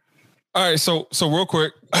be here. All right, so real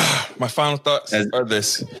quick, my final thoughts are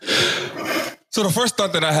this. So the first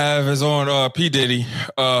thought that I have is on P. Diddy.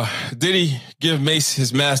 Diddy give Mace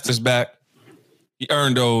his masters back. He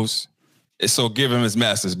earned those, so give him his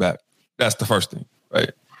masters back. That's the first thing,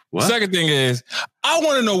 right? What? The second thing is, I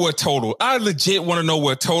want to know what Total. I legit want to know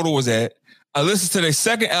what Total was at. I listened to their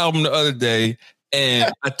second album the other day,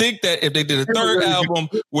 and I think that if they did a third album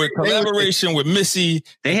with collaboration with Missy,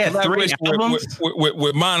 they had 3 albums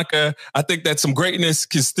with Monica, I think that some greatness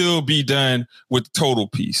can still be done with the Total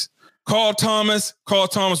piece. Carl Thomas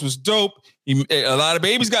was dope. A lot of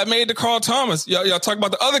babies got made to Carl Thomas. Y'all talk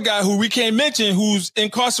about the other guy who we can't mention, who's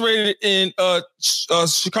incarcerated in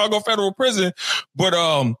Chicago Federal Prison, but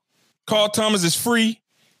Carl Thomas is free.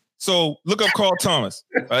 So look up Carl Thomas,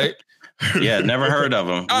 right? Yeah, never heard of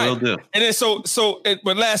him. Will do. And then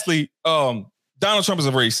but lastly, Donald Trump is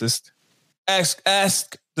a racist.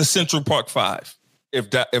 Ask the Central Park Five if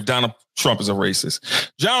Donald Trump is a racist.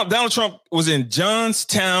 Donald Trump was in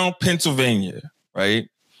Johnstown, Pennsylvania, right?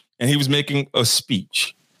 And he was making a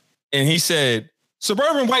speech. And he said,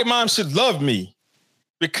 suburban white moms should love me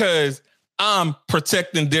because I'm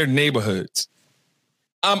protecting their neighborhoods.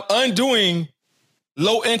 I'm undoing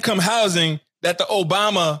low-income housing that the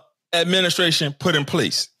Obama administration put in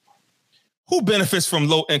place. Who benefits from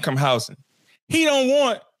low-income housing? He don't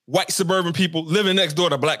want white suburban people living next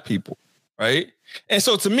door to black people, right? And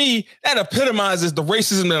so to me, that epitomizes the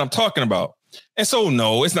racism that I'm talking about. And so,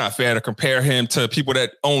 no, it's not fair to compare him to people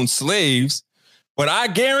that own slaves. But I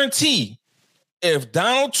guarantee if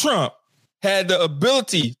Donald Trump had the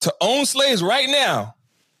ability to own slaves right now,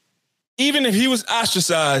 even if he was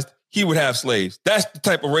ostracized, he would have slaves. That's the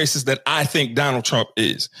type of racist that I think Donald Trump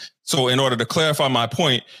is. So in order to clarify my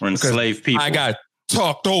point, or enslaved people, I got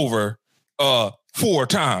talked over 4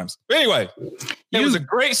 times. But anyway, it was a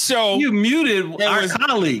great show. You muted our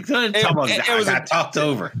colleagues. I got talked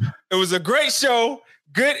over. It was a great show.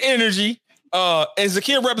 Good energy. And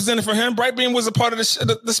Zakia represented for him. Brightbeam was a part of the show.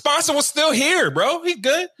 The sponsor was still here, bro. He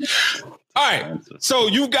good. All right. So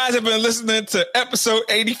you guys have been listening to episode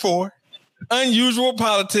 84, Unusual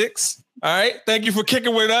Politics. All right. Thank you for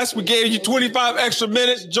kicking with us. We gave you 25 extra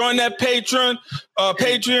minutes. Join that Patreon.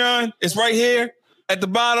 Patreon is right here at the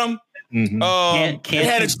bottom. Mm-hmm.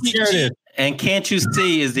 Can't You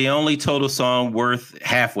See is the only Total song worth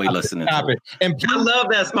halfway listening to. And I love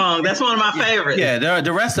that song. That's one of my favorites. Yeah,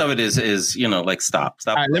 the rest of it is like stop.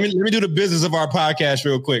 All right, let me do the business of our podcast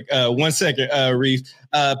real quick. 1 second, Reef.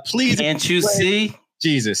 Please. Can't You See?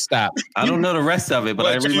 Jesus, stop. I don't know the rest of it, but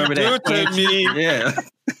I remember that. Yeah.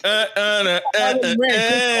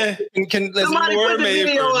 Somebody put the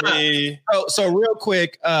video up. So real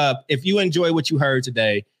quick, if you enjoy what you heard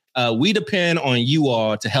today, we depend on you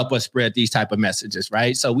all to help us spread these type of messages,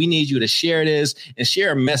 right? So we need you to share this and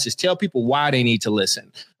share a message. Tell people why they need to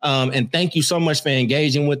listen. And thank you so much for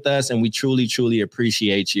engaging with us. And we truly, truly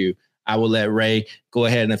appreciate you. I will let Ray go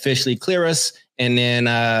ahead and officially clear us. And then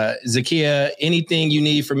Zakia, anything you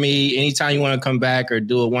need from me, anytime you want to come back or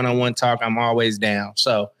do a one-on-one talk, I'm always down.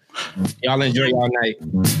 So y'all enjoy y'all night.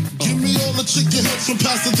 Give me all the chicken heads from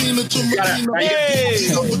Pasadena to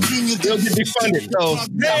It'll get defunded. So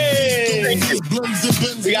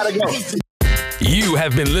we gotta go. You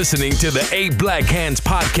have been listening to the 8 Black Hands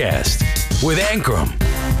podcast with Ankrum,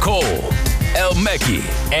 Cole, El Mekki,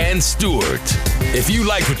 and Stewart. If you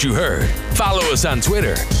like what you heard, follow us on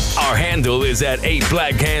Twitter. Our handle is at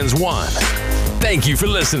 8BlackHands1. Thank you for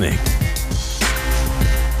listening.